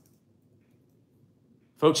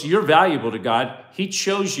 Folks, you're valuable to God. He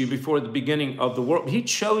chose you before the beginning of the world. He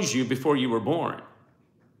chose you before you were born.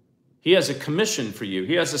 He has a commission for you.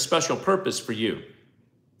 He has a special purpose for you.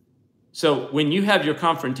 So when you have your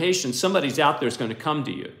confrontation, somebody's out there is going to come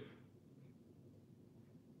to you.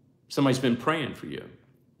 Somebody's been praying for you.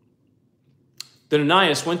 Then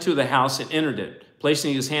Ananias went to the house and entered it.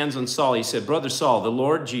 Placing his hands on Saul, he said, Brother Saul, the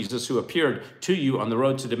Lord Jesus, who appeared to you on the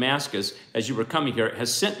road to Damascus as you were coming here,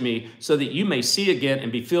 has sent me so that you may see again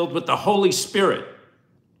and be filled with the Holy Spirit.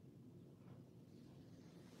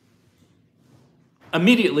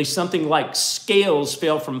 Immediately, something like scales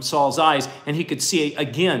fell from Saul's eyes, and he could see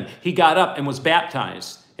again. He got up and was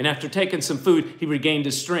baptized. And after taking some food, he regained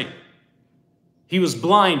his strength. He was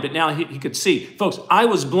blind, but now he could see. Folks, I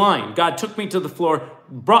was blind. God took me to the floor,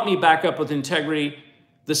 brought me back up with integrity.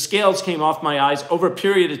 The scales came off my eyes. Over a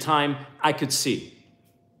period of time, I could see.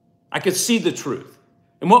 I could see the truth.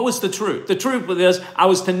 And what was the truth? The truth was this: I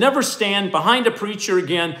was to never stand behind a preacher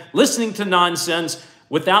again, listening to nonsense,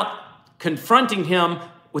 without confronting him,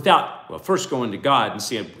 without, first going to God and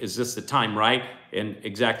seeing, is this the time, right? And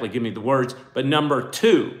exactly give me the words. But number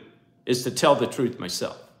 2 is to tell the truth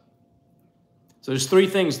myself. So there's 3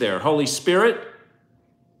 things there. Holy Spirit.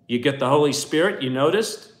 You get the Holy Spirit. You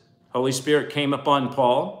noticed? Holy Spirit came upon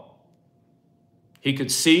Paul. He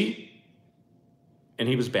could see, and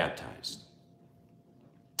he was baptized.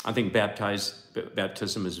 I think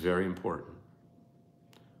baptism is very important.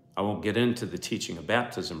 I won't get into the teaching of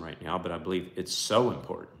baptism right now, but I believe it's so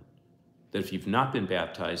important that if you've not been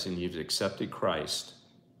baptized and you've accepted Christ,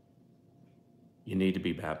 you need to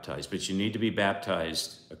be baptized. But you need to be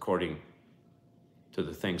baptized according to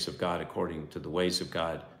the things of God, according to the ways of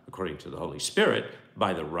God, according to the Holy Spirit,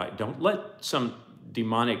 by the right. Don't let some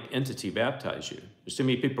demonic entity baptize you. There's too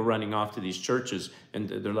many people running off to these churches and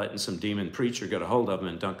they're letting some demon preacher get a hold of them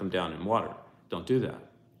and dunk them down in water. Don't do that.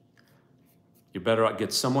 You're better off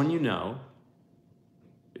get someone you know,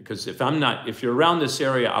 because if you're around this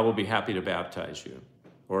area, I will be happy to baptize you.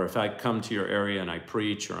 Or if I come to your area and I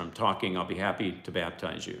preach or I'm talking, I'll be happy to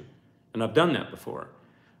baptize you. And I've done that before.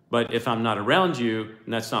 But if I'm not around you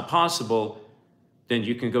and that's not possible, then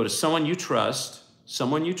you can go to someone you trust.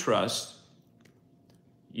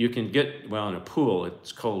 You can get, well, in a pool,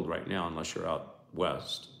 it's cold right now unless you're out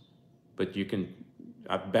west. But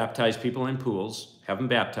I've baptized people in pools, have them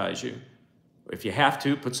baptize you. If you have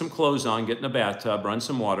to, put some clothes on, get in a bathtub, run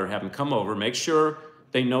some water, have them come over, make sure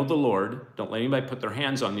they know the Lord. Don't let anybody put their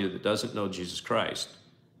hands on you that doesn't know Jesus Christ,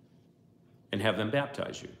 and have them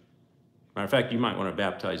baptize you. Matter of fact, you might want to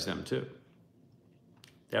baptize them too.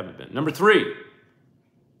 They haven't been. Number 3.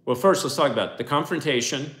 Well, first, let's talk about the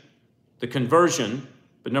confrontation, the conversion,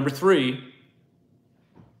 but number 3,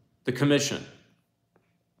 the commission.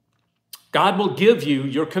 God will give you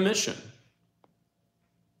your commission.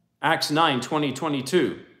 Acts 9, 20,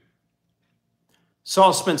 22.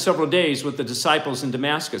 Saul spent several days with the disciples in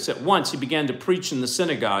Damascus. At once he began to preach in the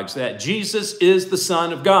synagogues that Jesus is the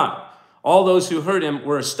Son of God. All those who heard him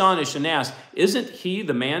were astonished and asked, "Isn't he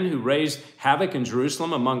the man who raised havoc in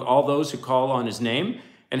Jerusalem among all those who call on his name?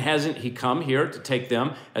 And hasn't he come here to take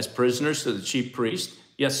them as prisoners to the chief priest?"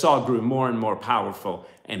 Yet Saul grew more and more powerful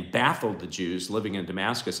and baffled the Jews living in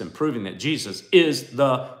Damascus and proving that Jesus is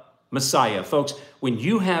the Messiah. Folks, when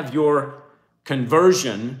you have your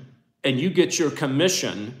conversion and you get your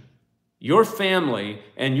commission, your family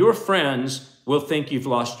and your friends will think you've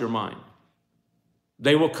lost your mind.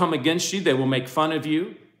 They will come against you. They will make fun of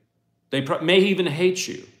you. They may even hate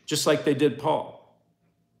you, just like they did Paul.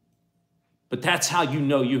 But that's how you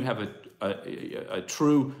know you have a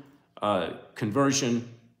true conversion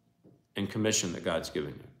and commission that God's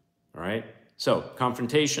given you. All right? So,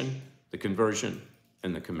 confrontation, the conversion,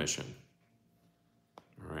 and the commission.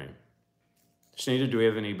 All right. Shanita, do we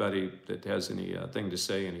have anybody that has anything to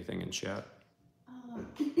say, anything in chat?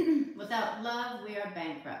 Without love, we are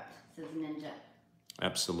bankrupt, says Ninja.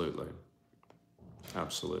 Absolutely.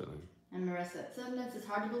 Absolutely. And Marissa, sometimes it's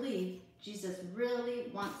hard to believe Jesus really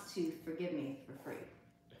wants to forgive me for free.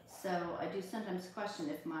 So I do sometimes question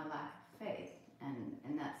if my lack of faith, and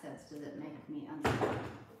in that sense, does it make me unsaved?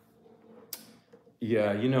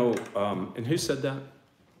 Yeah, and who said that?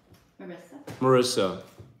 Marissa.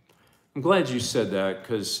 I'm glad you said that,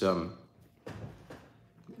 because the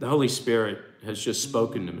Holy Spirit has just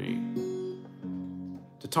spoken to me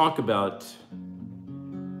to talk about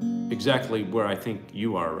exactly where I think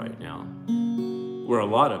you are right now, where a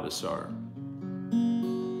lot of us are.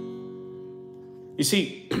 You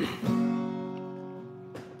see,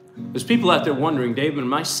 there's people out there wondering, David,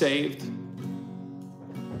 am I saved?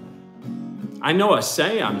 I know I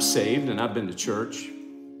say I'm saved and I've been to church,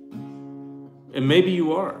 and maybe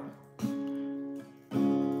you are,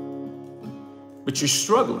 but you're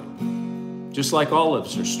struggling, just like all of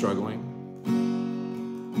us are struggling.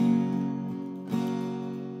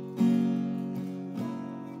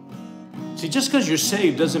 See, just because you're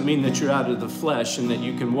saved doesn't mean that you're out of the flesh and that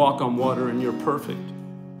you can walk on water and you're perfect.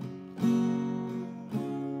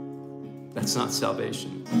 That's not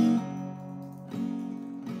salvation.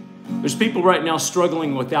 There's people right now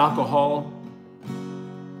struggling with alcohol,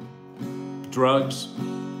 drugs,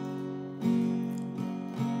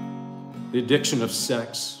 the addiction of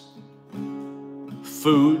sex,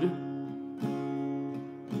 food.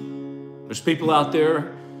 There's people out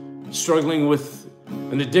there struggling with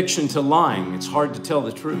an addiction to lying. It's hard to tell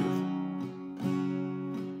the truth.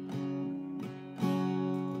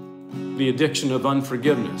 The addiction of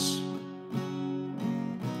unforgiveness.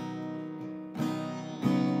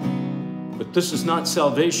 But this is not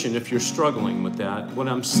salvation if you're struggling with that. What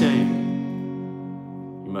I'm saying,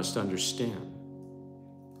 you must understand,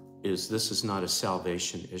 is this is not a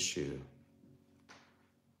salvation issue.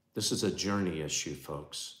 This is a journey issue,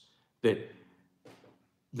 folks. That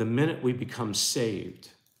the minute we become saved,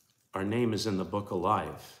 our name is in the book of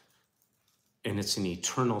life, and it's an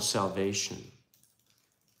eternal salvation.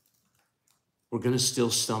 We're going to still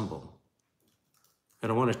stumble. And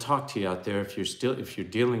I want to talk to you out there, if you're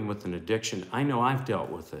dealing with an addiction. I know I've dealt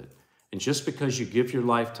with it. And just because you give your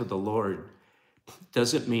life to the Lord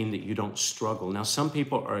doesn't mean that you don't struggle. Now, some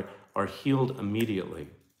people are healed immediately.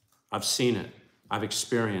 I've seen it. I've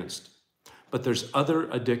experienced. But there's other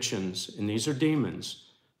addictions, and these are demons,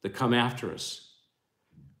 that come after us.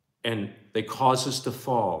 and they cause us to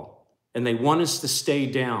fall, and they want us to stay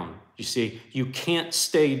down. You see, you can't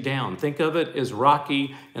stay down. Think of it as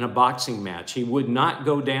Rocky in a boxing match. He would not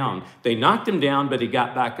go down. They knocked him down, but he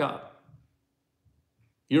got back up.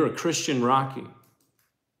 You're a Christian Rocky.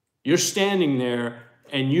 You're standing there,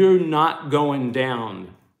 and you're not going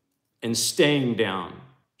down and staying down.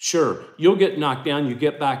 Sure, you'll get knocked down, you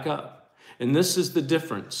get back up. And this is the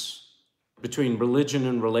difference between religion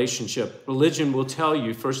and relationship. Religion will tell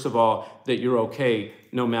you, first of all, that you're okay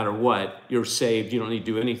no matter what. You're saved, you don't need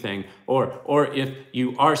to do anything. Or if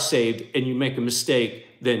you are saved and you make a mistake,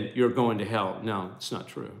 then you're going to hell. No, it's not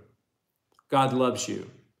true. God loves you.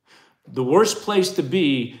 The worst place to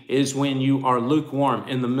be is when you are lukewarm,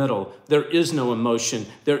 in the middle. There is no emotion.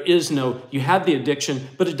 You have the addiction,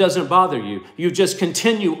 but it doesn't bother you. You just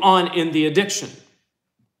continue on in the addiction.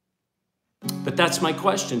 But that's my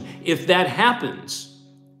question. If that happens,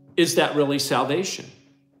 is that really salvation?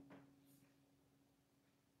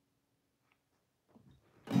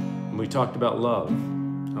 We talked about love.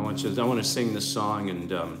 I want to sing this song,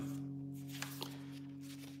 and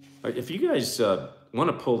if you guys want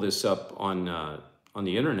to pull this up on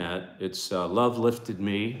the internet, it's Love Lifted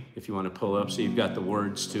Me, if you want to pull it up so you've got the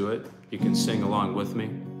words to it. You can sing along with me.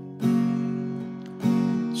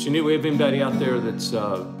 Shani, we have anybody out there that's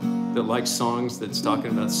that likes songs that's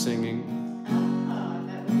talking about singing?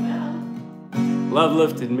 Love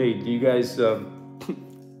Lifted Me. Do you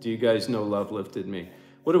guys know Love Lifted Me?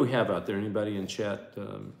 What do we have out there? Anybody in chat?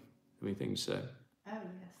 Anything to say? Oh,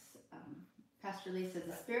 yes. Pastor Lee says,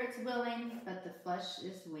 the spirit's willing, but the flesh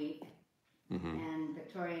is weak. Mm-hmm. And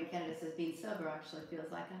Victoria in Canada says, being sober actually feels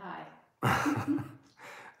like a high.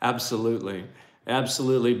 Absolutely.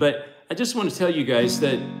 Absolutely. But I just want to tell you guys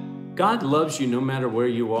that God loves you no matter where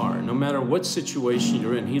you are, no matter what situation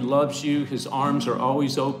you're in. He loves you. His arms are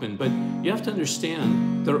always open. But you have to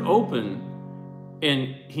understand, they're open,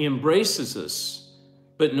 and he embraces us.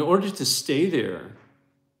 But in order to stay there,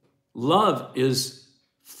 love is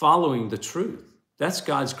following the truth. That's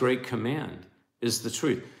God's great command, is the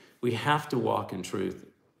truth. We have to walk in truth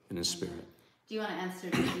in the Spirit. Do you want to answer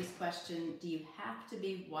Judy's question? Do you have to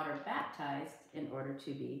be water baptized in order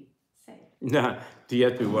to be saved? No, do you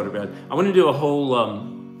have to be water baptized? I want to do a whole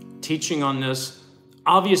teaching on this.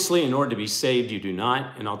 Obviously, in order to be saved, you do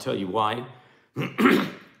not, and I'll tell you why.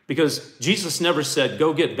 Because Jesus never said,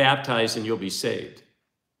 go get baptized and you'll be saved.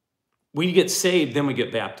 We get saved, then we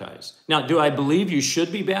get baptized. Now, do I believe you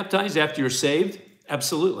should be baptized after you're saved?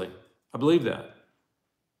 Absolutely. I believe that.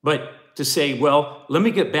 But to say, well, let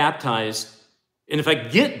me get baptized, and if I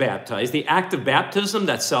get baptized, the act of baptism,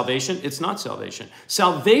 that's salvation. It's not salvation.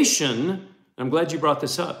 Salvation, I'm glad you brought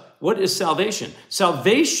this up. What is salvation?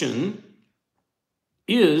 Salvation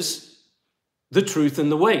is the truth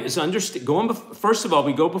and the way. First of all,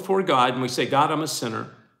 we go before God and we say, God, I'm a sinner.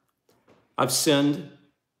 I've sinned.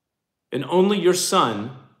 And only your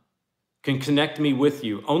Son can connect me with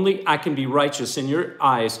you. Only I can be righteous in your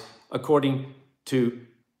eyes according to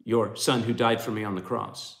your Son who died for me on the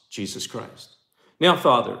cross, Jesus Christ. Now,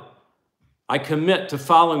 Father, I commit to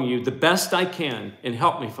following you the best I can, and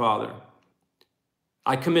help me, Father.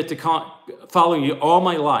 I commit to following you all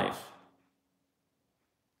my life.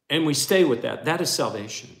 And we stay with that. That is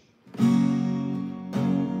salvation.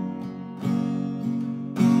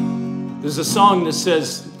 There's a song that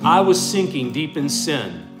says, I was sinking deep in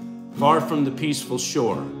sin, far from the peaceful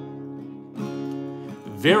shore,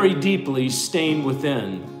 very deeply stained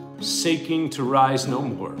within, seeking to rise no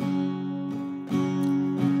more.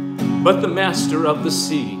 But the master of the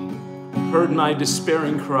sea heard my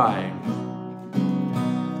despairing cry,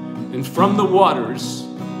 and from the waters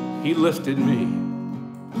he lifted me.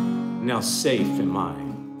 Now safe am I.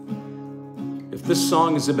 If this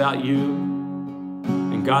song is about you,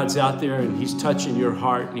 and God's out there and he's touching your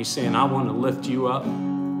heart and he's saying, I want to lift you up,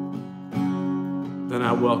 then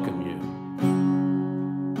I welcome you.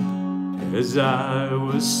 As I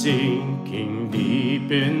was sinking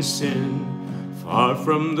deep in sin, far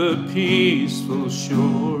from the peaceful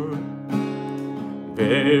shore,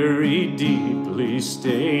 very deeply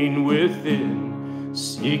stained within,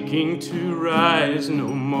 seeking to rise no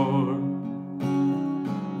more.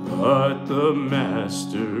 But the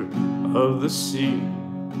master of the sea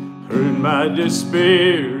heard my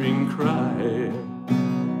despairing cry,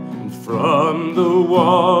 and from the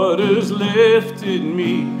waters lifted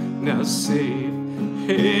me. Now safe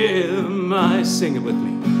am I. Sing it with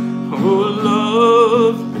me. Oh,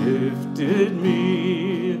 love lifted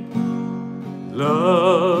me.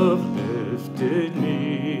 Love lifted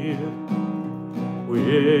me.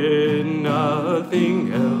 When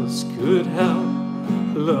nothing else could help,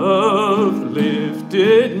 Love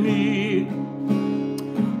lifted me.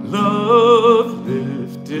 Love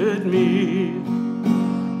lifted me.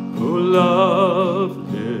 Oh,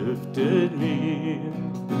 love lifted me.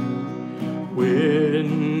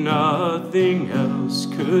 When nothing else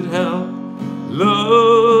could help,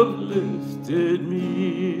 love lifted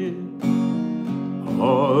me.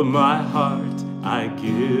 All my heart I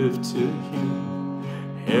give to Him,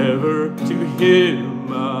 ever to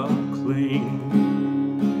Him I'll cling.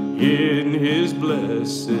 In His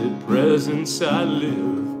blessed presence I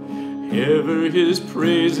live, ever His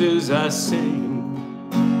praises I sing.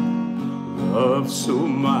 Love so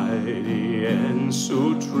mighty and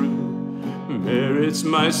so true merits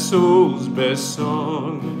my soul's best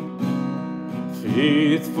song.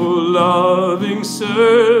 Faithful, loving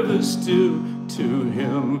service to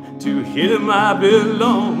Him I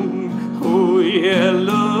belong. Oh yeah,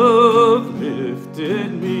 love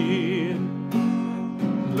lifted me.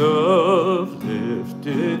 Love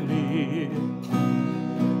lifted me.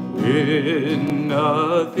 When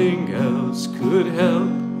nothing else could help,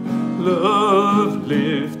 love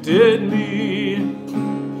lifted me.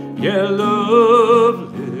 Yeah,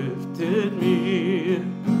 love lifted me.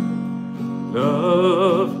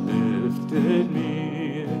 Love lifted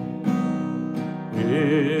me.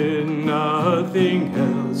 When nothing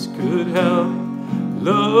else could help,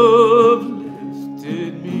 love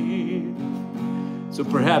lifted me. So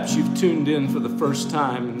perhaps you've tuned in for the first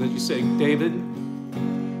time and then you say, David,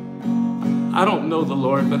 I don't know the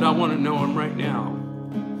Lord, but I want to know Him right now.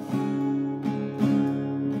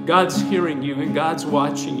 God's hearing you and God's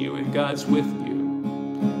watching you and God's with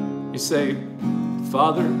you. You say,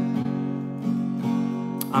 Father,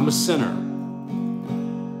 I'm a sinner.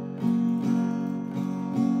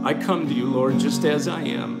 I come to you, Lord, just as I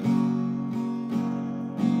am.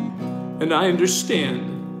 And I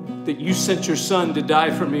understand that you sent your Son to die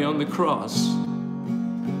for me on the cross.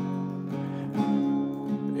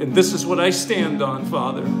 And this is what I stand on,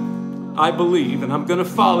 Father. I believe, and I'm going to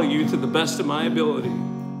follow you to the best of my ability.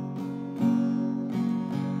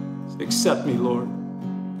 Accept me, Lord.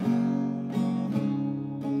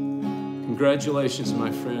 Congratulations,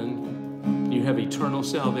 my friend. You have eternal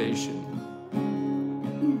salvation.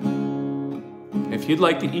 If you'd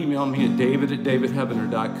like to email me at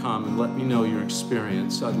david@davidheavener.com and let me know your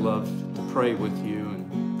experience, I'd love to pray with you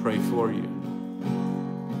and pray for you.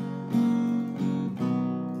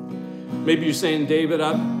 Maybe you're saying, David,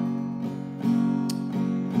 I've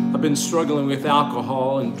been struggling with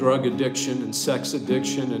alcohol and drug addiction and sex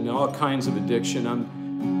addiction and all kinds of addiction.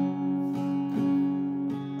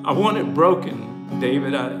 I want it broken,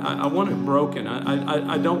 David. I want it broken.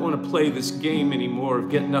 I don't want to play this game anymore of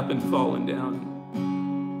getting up and falling down.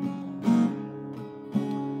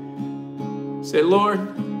 Say, Lord,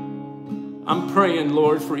 I'm praying,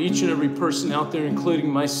 Lord, for each and every person out there, including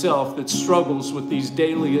myself, that struggles with these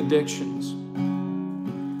daily addictions.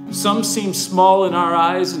 Some seem small in our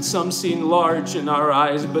eyes and some seem large in our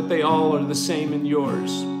eyes, but they all are the same in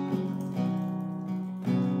yours.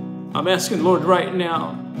 I'm asking, Lord, right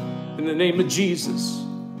now, in the name of Jesus,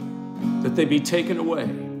 that they be taken away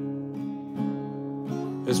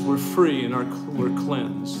as we're free and we're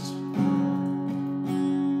cleansed.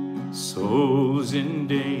 Souls in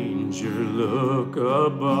danger, look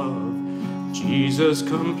above. Jesus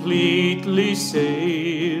completely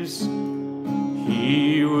saves.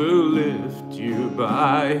 He will lift you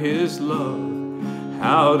by His love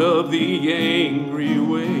out of the angry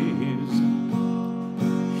waves.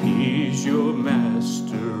 He's your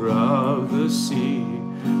master of the sea.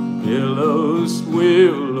 Billows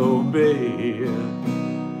will obey.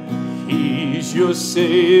 He's your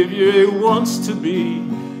Savior. He wants to be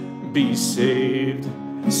saved.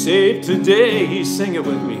 Saved today. Sing it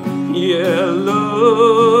with me. Yeah,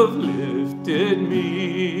 love lifted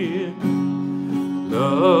me.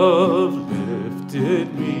 Love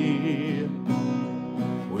lifted me.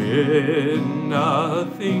 When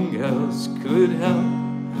nothing else could help,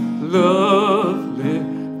 love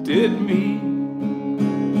lifted me.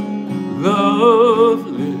 Love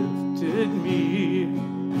lifted me.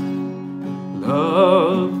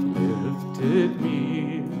 Love lifted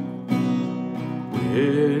me.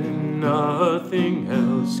 When nothing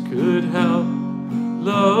else could help,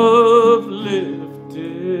 love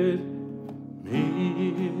lifted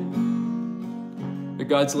me. That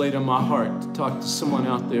God's laid on my heart to talk to someone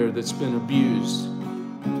out there that's been abused.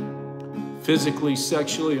 Physically,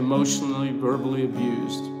 sexually, emotionally, verbally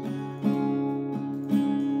abused.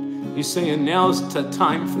 He's saying now's the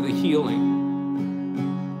time for the healing.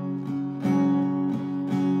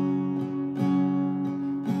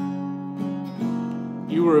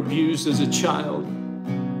 You were abused as a child.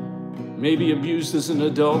 maybe abused as an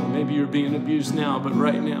adult, maybe you're being abused now, but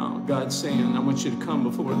right now, God's saying, I want you to come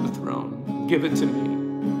before the throne. Give it to me.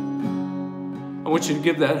 I want you to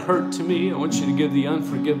give that hurt to me. I want you to give the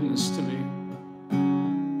unforgiveness to me.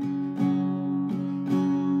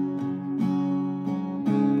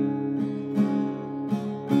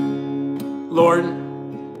 Lord,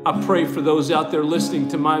 I pray for those out there listening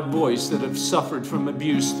to my voice that have suffered from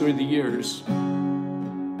abuse through the years.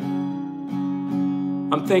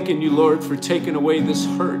 I'm thanking you, Lord, for taking away this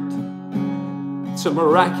hurt. It's a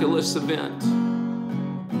miraculous event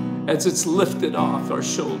as it's lifted off our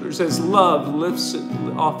shoulders, as love lifts it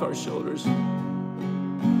off our shoulders.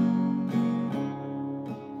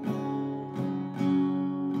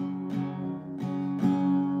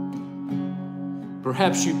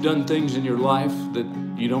 Perhaps you've done things in your life that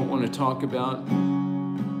you don't want to talk about,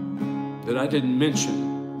 that I didn't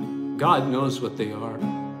mention. God knows what they are.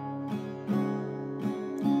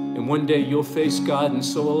 And one day you'll face God, and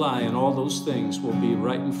so will I, and all those things will be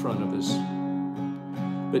right in front of us.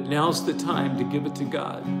 But now's the time to give it to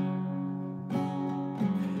God.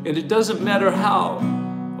 And it doesn't matter how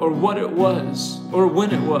or what it was or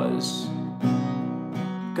when it was.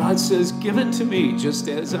 God says, give it to me just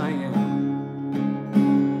as I am.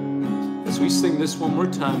 As we sing this one more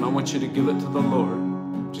time, I want you to give it to the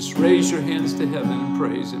Lord. Just raise your hands to heaven and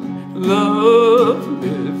praise Him. Love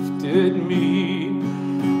lifted me.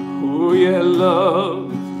 Oh yeah,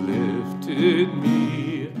 love lifted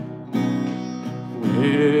me.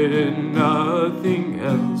 When nothing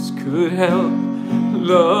else could help,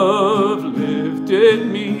 love lifted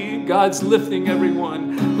me. God's lifting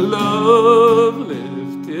everyone. Love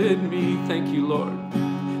lifted me. Thank you, Lord.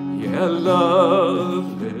 Yeah,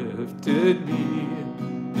 love lifted me.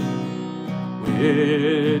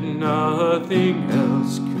 When nothing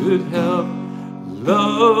else could help,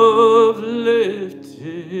 love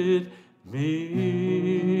lifted me.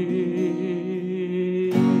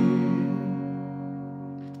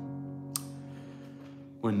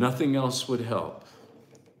 When nothing else would help.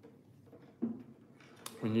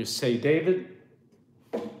 When you say, David,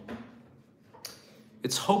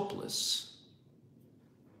 it's hopeless.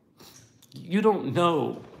 You don't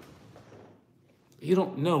know. You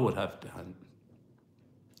don't know what I've done.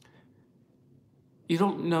 You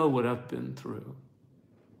don't know what I've been through.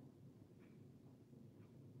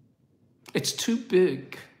 It's too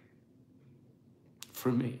big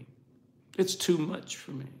for me. It's too much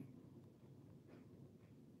for me.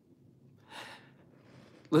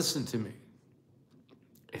 Listen to me.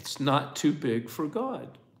 It's not too big for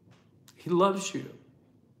God. He loves you.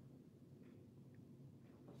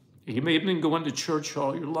 You may have been going to church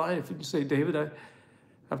all your life and you say, David,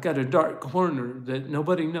 I've got a dark corner that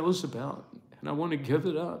nobody knows about, and I want to give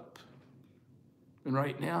it up. And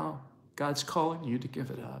right now, God's calling you to give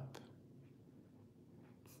it up.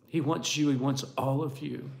 He wants you. He wants all of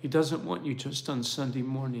you. He doesn't want you just on Sunday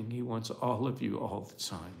morning. He wants all of you all the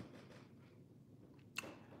time.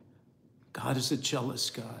 God is a jealous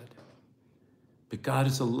God, but God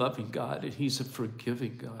is a loving God, and He's a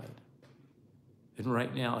forgiving God. And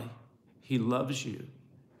right now, He loves you,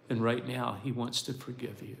 and right now, He wants to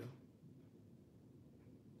forgive you.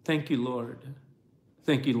 Thank you, Lord.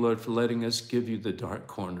 Thank you, Lord, for letting us give you the dark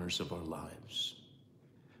corners of our lives.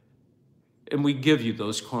 And we give you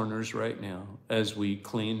those corners right now as we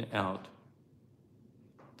clean out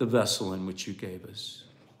the vessel in which you gave us.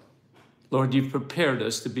 Lord, you've prepared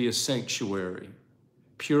us to be a sanctuary,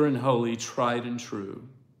 pure and holy, tried and true.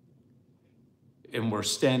 And we're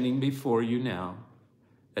standing before you now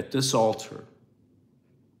at this altar.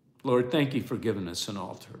 Lord, thank you for giving us an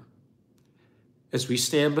altar. As we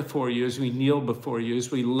stand before you, as we kneel before you, as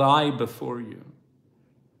we lie before you,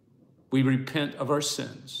 we repent of our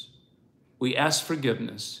sins. We ask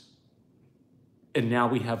forgiveness. And now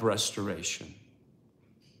we have restoration.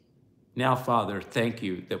 Now, Father, thank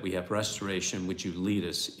you that we have restoration. Would you lead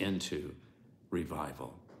us into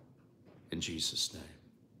revival? In Jesus' name,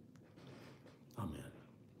 amen.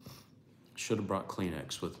 Should have brought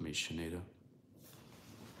Kleenex with me, Shanita.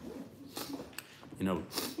 You know,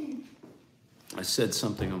 I said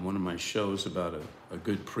something on one of my shows about a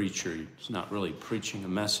good preacher. He's not really preaching a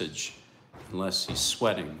message unless he's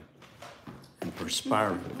sweating and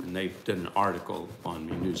perspiring. And they did an article on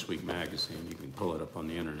me, Newsweek magazine. You can pull it up on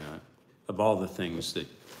the internet. Of all the things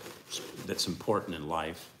that's important in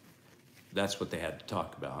life, that's what they had to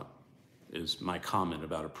talk about, is my comment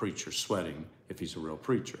about a preacher sweating if he's a real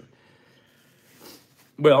preacher.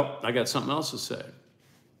 Well, I got something else to say.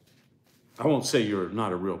 I won't say you're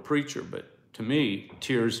not a real preacher, but to me,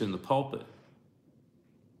 tears in the pulpit,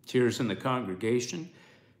 tears in the congregation,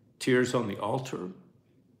 tears on the altar,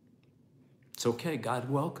 It's okay. God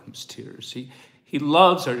welcomes tears. He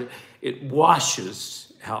loves her. It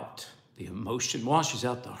washes out the emotion, washes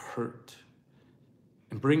out the hurt,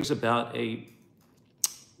 and brings about a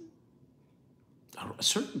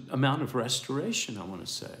certain amount of restoration, I want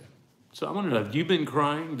to say. So I want to know, have you been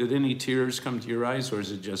crying? Did any tears come to your eyes, or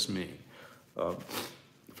is it just me?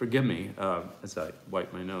 Forgive me as I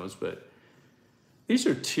wipe my nose, but these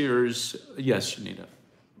are tears. Yes, Shanita.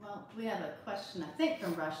 Well, we have a question, I think,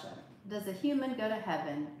 from Russia. Does a human go to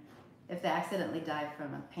heaven if they accidentally die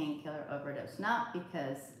from a painkiller overdose? Not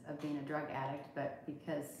because of being a drug addict, but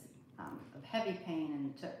because of heavy pain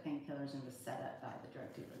and took painkillers and was set up by the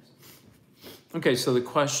drug dealers. Okay, so the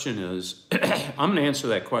question is, I'm going to answer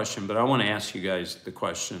that question, but I want to ask you guys the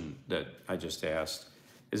question that I just asked.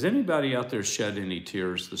 Has anybody out there shed any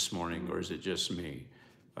tears this morning, or is it just me?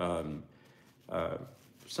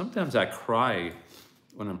 Sometimes I cry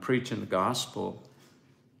when I'm preaching the gospel.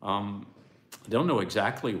 I don't know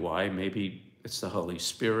exactly why. Maybe it's the Holy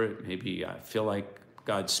Spirit. Maybe I feel like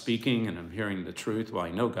God's speaking and I'm hearing the truth. Well, I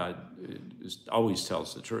know God always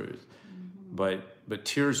tells the truth. But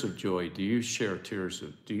tears of joy, do you shed tears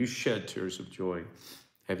of joy?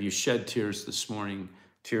 Have you shed tears this morning?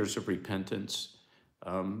 Tears of repentance?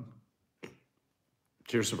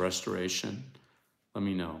 Tears of restoration? Let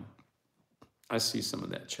me know. I see some of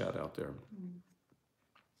that chat out there.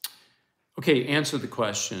 Okay, answer the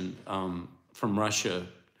question from Russia.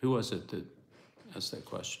 Who was it that asked that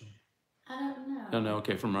question? I don't know. No,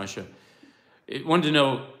 okay, from Russia. It wanted to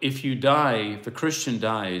know, if you die, if a Christian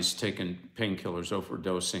dies taking painkillers,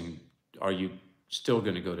 overdosing, are you still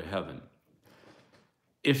going to go to heaven?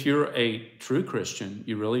 If you're a true Christian,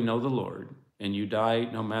 you really know the Lord, and you die,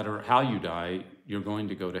 no matter how you die, you're going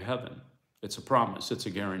to go to heaven. It's a promise. It's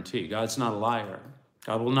a guarantee. God's not a liar.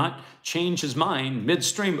 God will not change his mind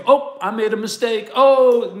midstream. Oh, I made a mistake.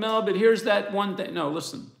 Oh, no, but here's that one thing. No,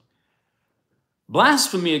 listen.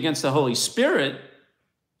 Blasphemy against the Holy Spirit,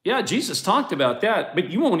 yeah, Jesus talked about that, but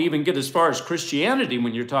you won't even get as far as Christianity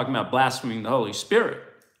when you're talking about blaspheming the Holy Spirit.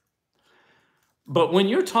 But when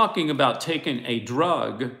you're talking about taking a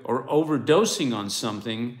drug or overdosing on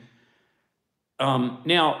something,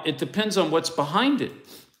 now it depends on what's behind it.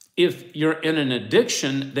 If you're in an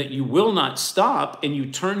addiction that you will not stop and you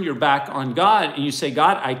turn your back on God and you say,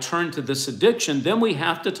 God, I turn to this addiction, then we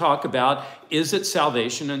have to talk about, is it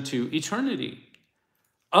salvation unto eternity?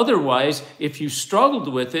 Otherwise, if you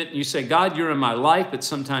struggled with it and you say, God, you're in my life, but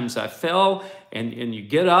sometimes I fell, and you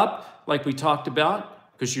get up like we talked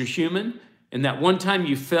about because you're human, and that one time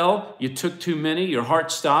you fell, you took too many, your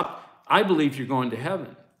heart stopped, I believe you're going to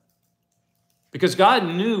heaven. Because God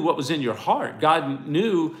knew what was in your heart. God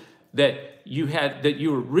knew that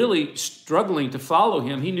you were really struggling to follow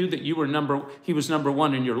him. He knew that he was number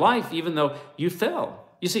one in your life, even though you fell.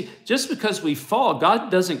 You see, just because we fall, God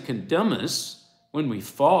doesn't condemn us when we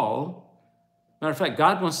fall. Matter of fact,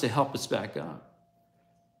 God wants to help us back up.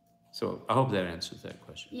 So I hope that answers that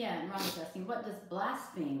question. Yeah, and Ron was asking, what does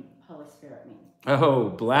blaspheme Holy Spirit mean? Oh,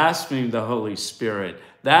 blaspheme the Holy Spirit.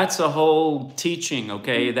 That's a whole teaching,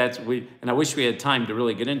 okay? And I wish we had time to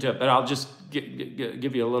really get into it, but I'll just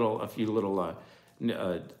give you a few little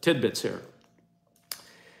tidbits here.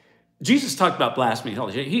 Jesus talked about blaspheming the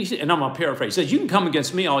Holy Spirit. And I'm going to paraphrase. He says, you can come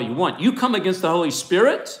against me all you want. You come against the Holy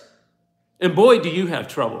Spirit, and boy, do you have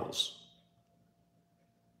troubles.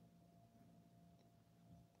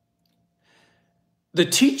 The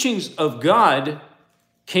teachings of God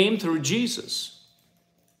came through Jesus.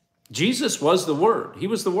 Jesus was the Word. He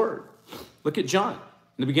was the Word. Look at John.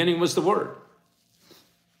 In the beginning was the Word.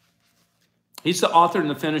 He's the author and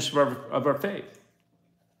the finisher of our faith.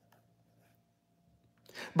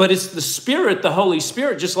 But it's the Spirit, the Holy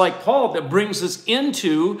Spirit, just like Paul, that brings us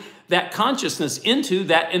into that consciousness, into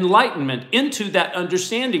that enlightenment, into that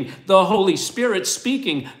understanding. The Holy Spirit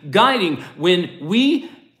speaking, guiding. When we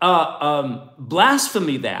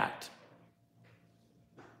blasphemy that,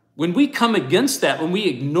 when we come against that, when we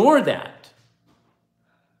ignore that,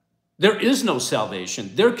 there is no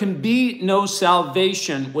salvation. There can be no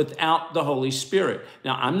salvation without the Holy Spirit.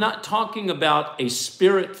 Now, I'm not talking about a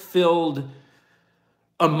Spirit-filled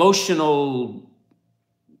emotional,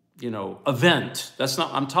 event.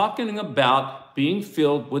 I'm talking about being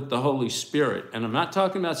filled with the Holy Spirit. And I'm not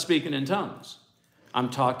talking about speaking in tongues. I'm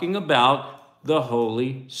talking about the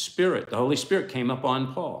Holy Spirit. The Holy Spirit came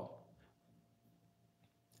upon Paul.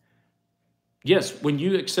 Yes, when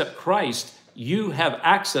you accept Christ, you have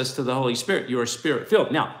access to the Holy Spirit. You are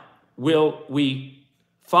Spirit-filled. Now, will we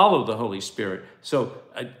follow the Holy Spirit? So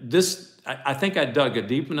I think I dug a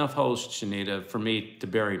deep enough hole, Shanita, for me to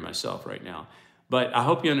bury myself right now. But I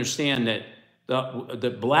hope you understand that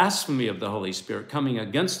The blasphemy of the Holy Spirit, coming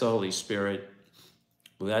against the Holy Spirit,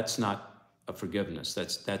 well, that's not a forgiveness.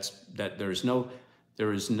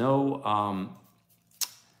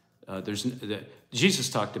 Jesus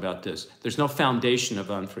talked about this. There's no foundation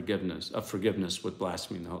of forgiveness with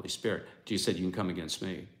blaspheming the Holy Spirit. Jesus said, you can come against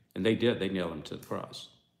me. And they did. They nailed him to the cross.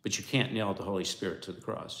 But you can't nail the Holy Spirit to the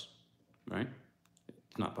cross, right?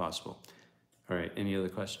 It's not possible. All right, any other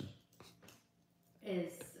question?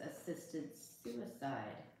 Is assisted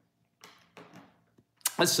suicide?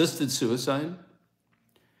 Assisted suicide?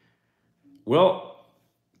 Well,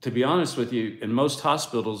 to be honest with you, in most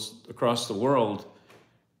hospitals across the world,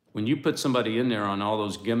 when you put somebody in there on all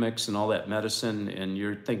those gimmicks and all that medicine and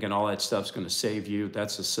you're thinking all that stuff's going to save you,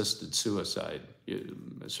 that's assisted suicide,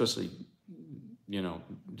 especially,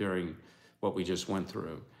 during what we just went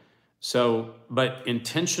through. So, but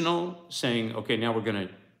intentional, saying, okay, now we're going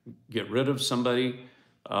to get rid of somebody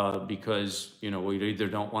because, we either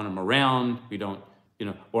don't want them around, we don't,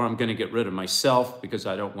 or I'm going to get rid of myself because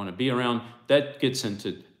I don't want to be around. That gets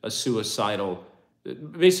into a suicidal,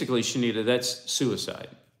 basically, Shanita, that's suicide.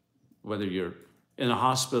 Whether you're in a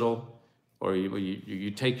hospital or you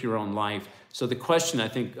take your own life. So the question, I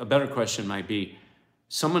think, a better question might be,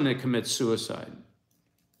 someone that commits suicide,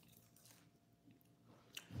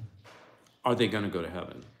 are they going to go to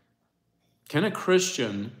heaven? Can a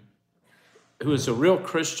Christian who is a real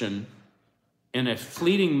Christian in a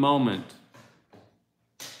fleeting moment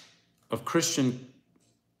of Christian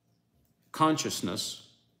consciousness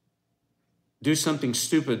do something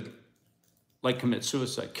stupid like commit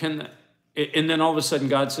suicide? And then all of a sudden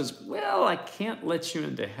God says, well, I can't let you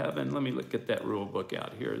into heaven. Let me get that rule book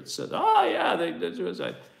out here. It says, oh yeah, they did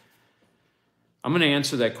suicide. I'm going to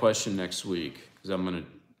answer that question next week because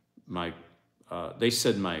they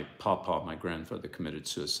said my papa, my grandfather, committed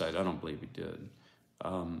suicide. I don't believe he did.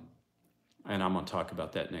 And I'm going to talk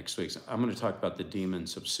about that next week. So I'm going to talk about the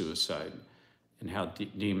demons of suicide and how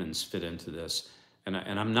demons fit into this. And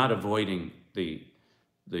I'm not avoiding the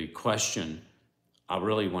question. I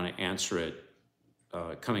really want to answer it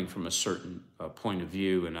coming from a certain point of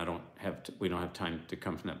view, and we don't have time to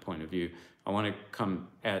come from that point of view. I want to come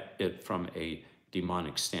at it from a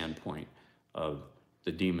demonic standpoint of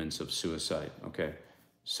the demons of suicide. Okay,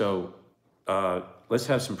 so let's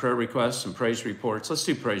have some prayer requests, some praise reports. Let's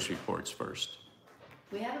do praise reports first.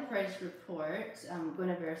 We have a praise report.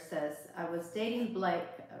 Guinevere says, I was dating Blake.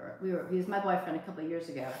 He was my boyfriend a couple of years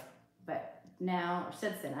ago, but now, or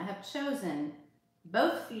since then, I have chosen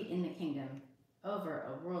both feet in the kingdom over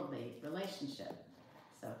a worldly relationship.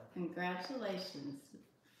 So congratulations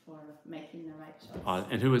for making the right choice.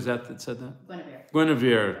 And who was that said that? Guinevere.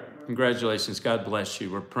 Guinevere, congratulations. God bless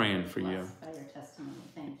you. We're praying for you. Blessed by your testimony.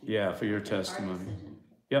 Thank you. Yeah, for your testimony.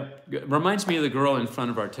 Yep. It reminds me of the girl in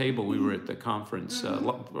front of our table. We were at the conference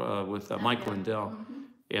with Mike Lindell,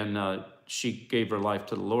 and she gave her life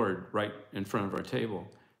to the Lord right in front of our table.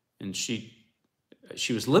 And she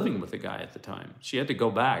was living with a guy at the time. She had to go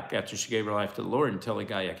back after she gave her life to the Lord and tell the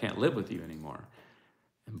guy, I can't live with you anymore.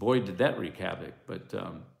 And boy, did that wreak havoc. But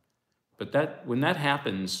when that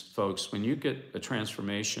happens, folks, when you get a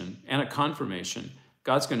transformation and a confirmation,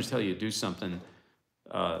 God's going to tell you to do something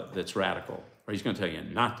that's radical, or he's going to tell you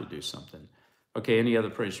not to do something. Okay, any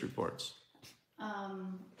other praise reports?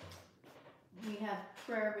 We have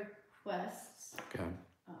prayer requests. Okay.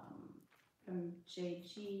 From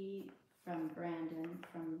JG, from Brandon,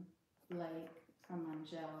 from Blake, from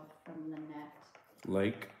Angel, from Lynette.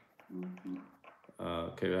 Lake. Mm-hmm.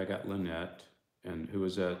 Okay, I got Lynette. And who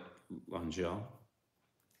was that? Angel?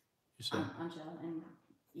 You said? Angel in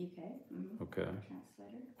UK. Mm-hmm. Okay.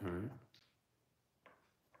 Translator. All right.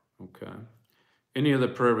 Okay. Any other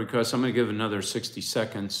prayer requests? I'm going to give another 60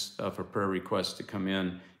 seconds for prayer requests to come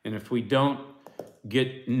in. And if we don't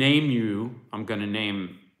name you, I'm going to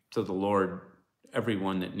name to the Lord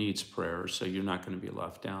everyone that needs prayer, so you're not going to be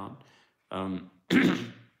left out. And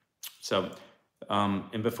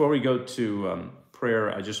before we go to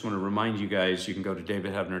prayer, I just want to remind you guys, you can go to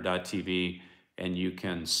davidhevner.tv and you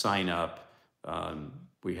can sign up.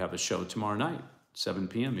 We have a show tomorrow night, 7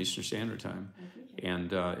 p.m. Eastern Standard Time.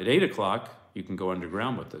 And at 8 o'clock, you can go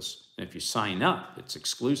underground with us. And if you sign up, it's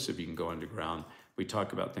exclusive. You can go underground. We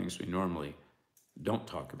talk about things we normally don't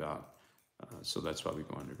talk about. So that's why we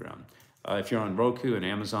go underground. If you're on Roku and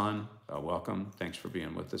Amazon, welcome. Thanks for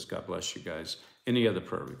being with us. God bless you guys. Any other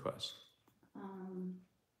prayer requests?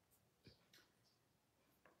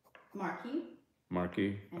 Marky.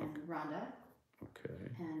 And Okay. Rhonda. Okay.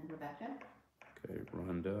 And Rebecca. Okay,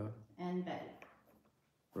 Rhonda. And Betty.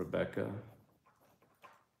 Rebecca.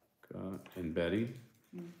 And Betty.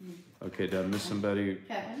 Okay, did I miss somebody?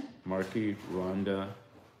 Kevin. Marky, Rhonda.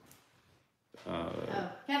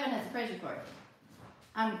 Kevin has a praise report.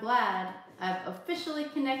 I'm glad I've officially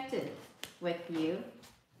connected with you.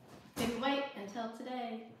 Couldn't wait until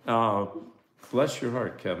today. Oh, bless your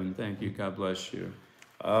heart, Kevin. Thank you. God bless you.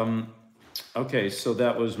 Okay, so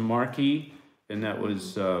that was Marky, and that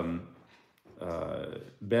was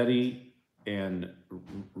Betty and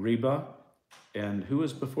Reba. And who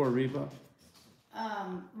was before Reba?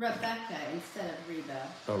 Rebecca instead of Reba.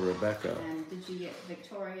 Oh, Rebecca. And did you get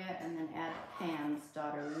Victoria and then add Pam's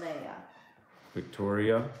daughter Leah?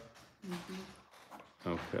 Victoria.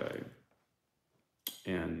 Okay.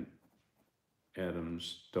 And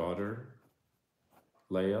Adam's daughter,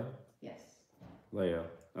 Leah? Yes. Leah.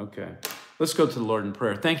 Okay. Let's go to the Lord in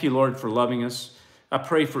prayer. Thank you, Lord, for loving us. I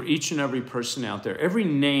pray for each and every person out there, every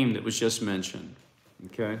name that was just mentioned.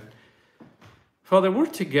 Okay? Father, we're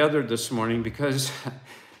together this morning because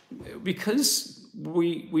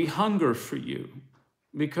we hunger for you,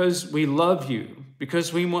 because we love you,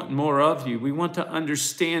 because we want more of you. We want to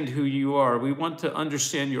understand who you are. We want to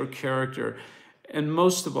understand your character. And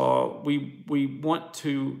most of all, we want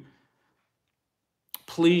to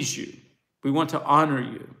please you. We want to honor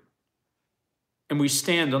you. And we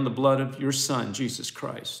stand on the blood of your Son, Jesus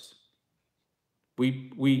Christ.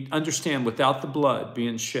 We understand without the blood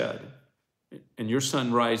being shed and your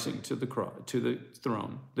Son rising to the cross, to the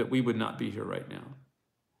throne, that we would not be here right now.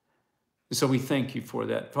 And so we thank you for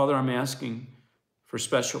that. Father, I'm asking for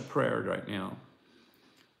special prayer right now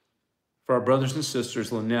for our brothers and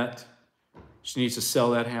sisters. Lynette, she needs to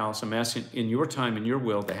sell that house. I'm asking in your time and your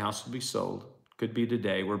will, the house will be sold. Could be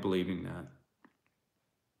today. We're believing that.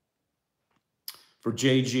 For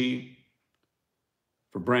JG,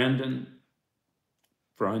 for Brandon,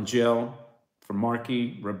 for Angel, for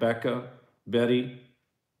Marky, Rebecca, Betty,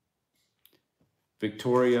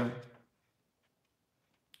 Victoria,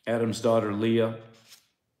 Adam's daughter Leah,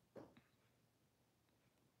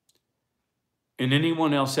 and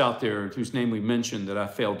anyone else out there whose name we mentioned that I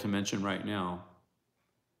failed to mention right now.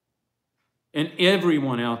 And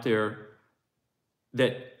everyone out there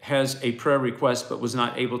that has a prayer request but was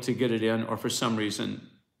not able to get it in, or for some reason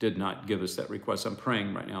did not give us that request. I'm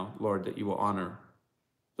praying right now, Lord, that you will honor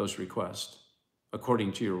those requests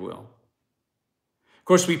according to your will. Of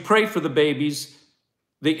course, we pray for the babies,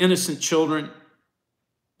 the innocent children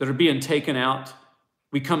that are being taken out.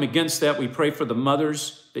 We come against that. We pray for the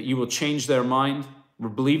mothers that you will change their mind. We're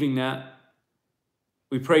believing that.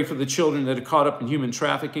 We pray for the children that are caught up in human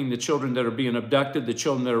trafficking, the children that are being abducted, the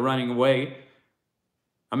children that are running away.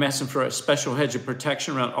 I'm asking for a special hedge of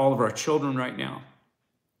protection around all of our children right now.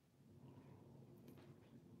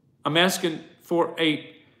 I'm asking for a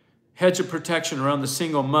hedge of protection around the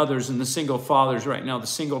single mothers and the single fathers right now, the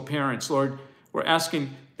single parents. Lord, we're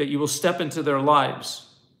asking that you will step into their lives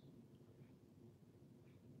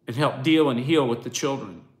and help deal and heal with the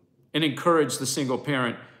children and encourage the single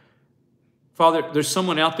parent. Father, there's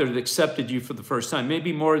someone out there that accepted you for the first time,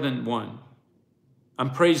 maybe more than one. I'm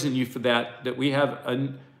praising you for that, that we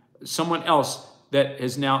have someone else that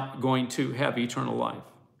is now going to have eternal life.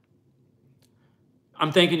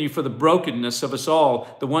 I'm thanking you for the brokenness of us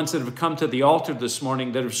all, the ones that have come to the altar this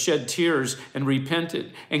morning, that have shed tears and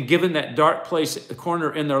repented and given that dark place at the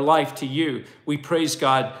corner in their life to you. We praise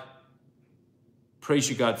God. Praise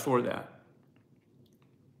you, God, for that.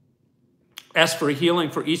 Ask for a healing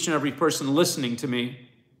for each and every person listening to me.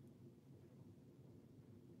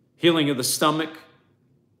 Healing of the stomach,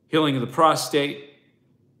 healing of the prostate,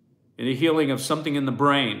 and a healing of something in the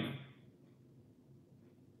brain.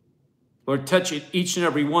 Lord, touch each and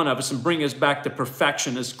every one of us and bring us back to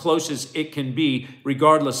perfection as close as it can be,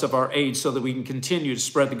 regardless of our age, so that we can continue to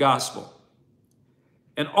spread the gospel.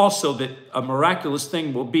 And also that a miraculous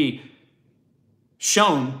thing will be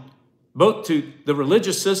shown both to the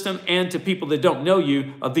religious system and to people that don't know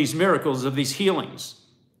you of these miracles, of these healings.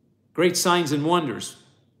 Great signs and wonders.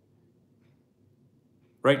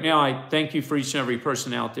 Right now, I thank you for each and every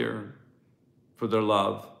person out there for their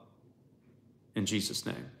love. In Jesus'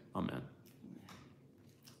 name, amen.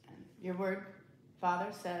 Your word, Father,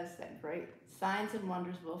 says that great signs and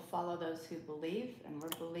wonders will follow those who believe, and we're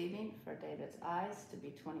believing for David's eyes to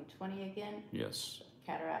be 20/20 again. Yes.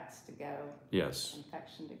 Cataracts to go. Yes.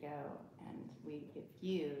 Infection to go. And we give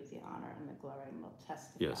you the honor and the glory, and we'll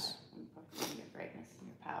testify and proclaim your greatness and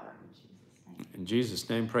your power in Jesus' name. In Jesus'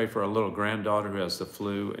 name, pray for our little granddaughter who has the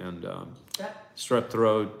flu and strep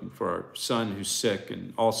throat, and for our son who's sick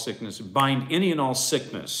and all sickness. Bind any and all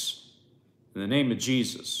sickness in the name of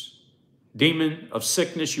Jesus. Demon of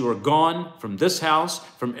sickness, you are gone from this house,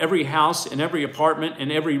 from every house, in every apartment, in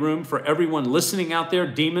every room. For everyone listening out there,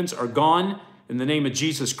 demons are gone in the name of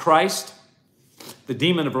Jesus Christ. The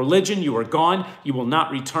demon of religion, you are gone. You will not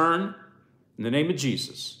return in the name of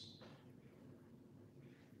Jesus.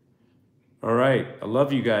 All right. I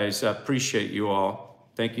love you guys. I appreciate you all.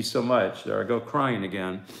 Thank you so much. There I go crying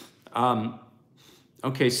again.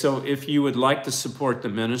 Okay, so if you would like to support the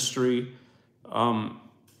ministry,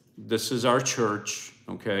 this is our church,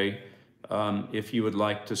 okay? If you would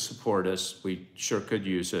like to support us, we sure could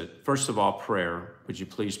use it. First of all, prayer. Would you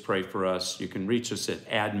please pray for us? You can reach us at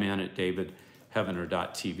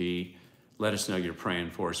admin@davidheavener.tv. Let us know you're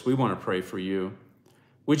praying for us. We want to pray for you.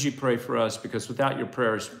 Would you pray for us? Because without your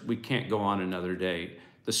prayers, we can't go on another day.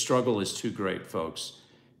 The struggle is too great, folks.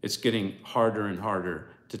 It's getting harder and harder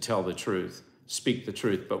to tell the truth, speak the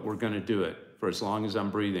truth, but we're going to do it. For as long as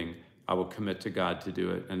I'm breathing, I will commit to God to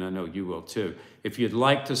do it, and I know you will too. If you'd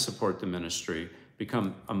like to support the ministry,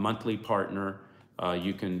 become a monthly partner,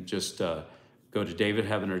 you can just go to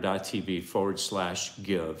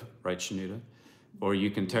davidheavener.tv/give, right, Shanita? Or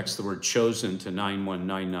you can text the word chosen to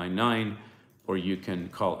 91999, or you can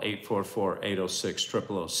call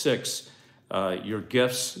 844-806-0006. Your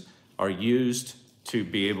gifts are used to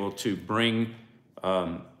be able to bring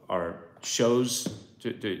our shows.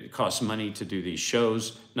 It costs money to do these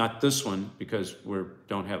shows. Not this one, because we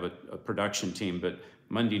don't have a production team, but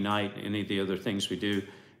Monday night, any of the other things we do,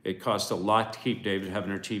 it costs a lot to keep David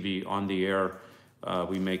Heavener TV on the air.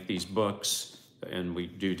 We make these books, and we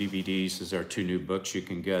do DVDs. These are 2 new books you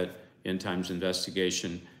can get: End Times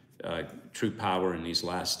Investigation, True Power in These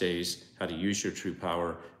Last Days, How to Use Your True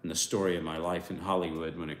Power, and the story of my life in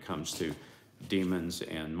Hollywood when it comes to demons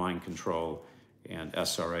and mind control and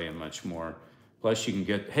SRA and much more. Plus, you can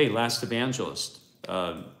get, hey, Last Evangelist,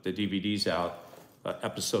 the DVD's out,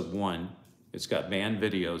 episode 1. It's got band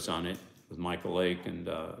videos on it with Michael Lake and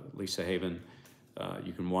Lisa Haven.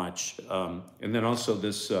 You can watch. And then also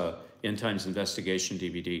this End Times Investigation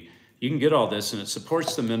DVD. You can get all this, and it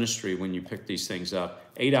supports the ministry when you pick these things up.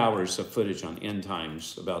 8 hours of footage on end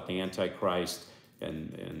times about the Antichrist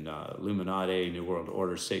and Illuminati, New World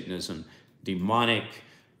Order, Satanism, demonic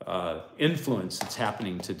influence that's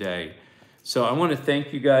happening today. So I want to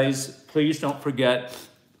thank you guys. Please don't forget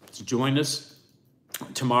to join us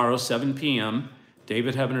tomorrow, 7 p.m.,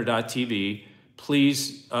 davidheavener.tv.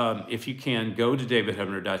 Please, if you can, go to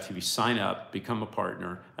davidheavener.tv, sign up, become a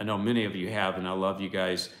partner. I know many of you have, and I love you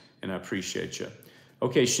guys, and I appreciate you.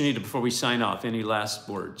 Okay, Shanita, before we sign off, any last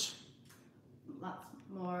words? Lots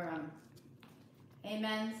more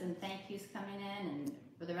amens and thank yous coming in, and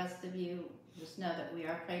for the rest of you, just know that we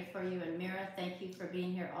are praying for you. And Mira, thank you for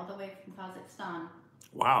being here all the way from Kazakhstan.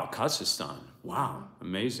 Wow, Kazakhstan. Wow,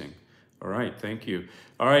 amazing. All right, thank you.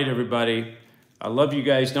 All right, everybody. I love you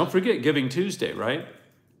guys. Don't forget Giving Tuesday, right?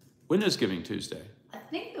 When is Giving Tuesday? I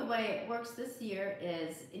think the way it works this year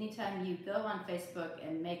is anytime you go on Facebook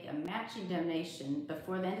and make a matching donation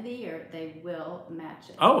before the end of the year, they will match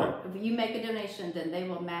it. Oh. Or if you make a donation, then they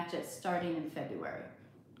will match it starting in February.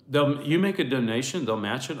 You make a donation, they'll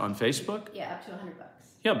match it on Facebook? Yeah, up to $100.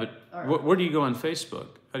 Yeah, but where do you go on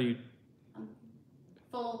Facebook? How do you?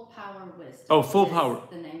 Full Power Wisdom. Oh, Full Power.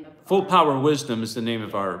 The name of Full Power Wisdom is the name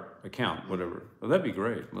of our account, whatever. Well, that'd be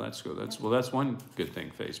great. Well, that's good. That's one good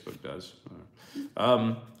thing Facebook does.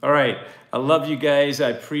 All right. I love you guys. I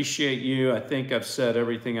appreciate you. I think I've said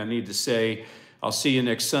everything I need to say. I'll see you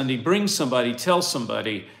next Sunday. Bring somebody, tell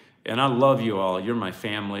somebody, and I love you all. You're my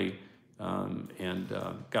family, and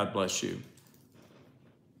God bless you.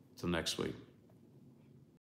 Till next week.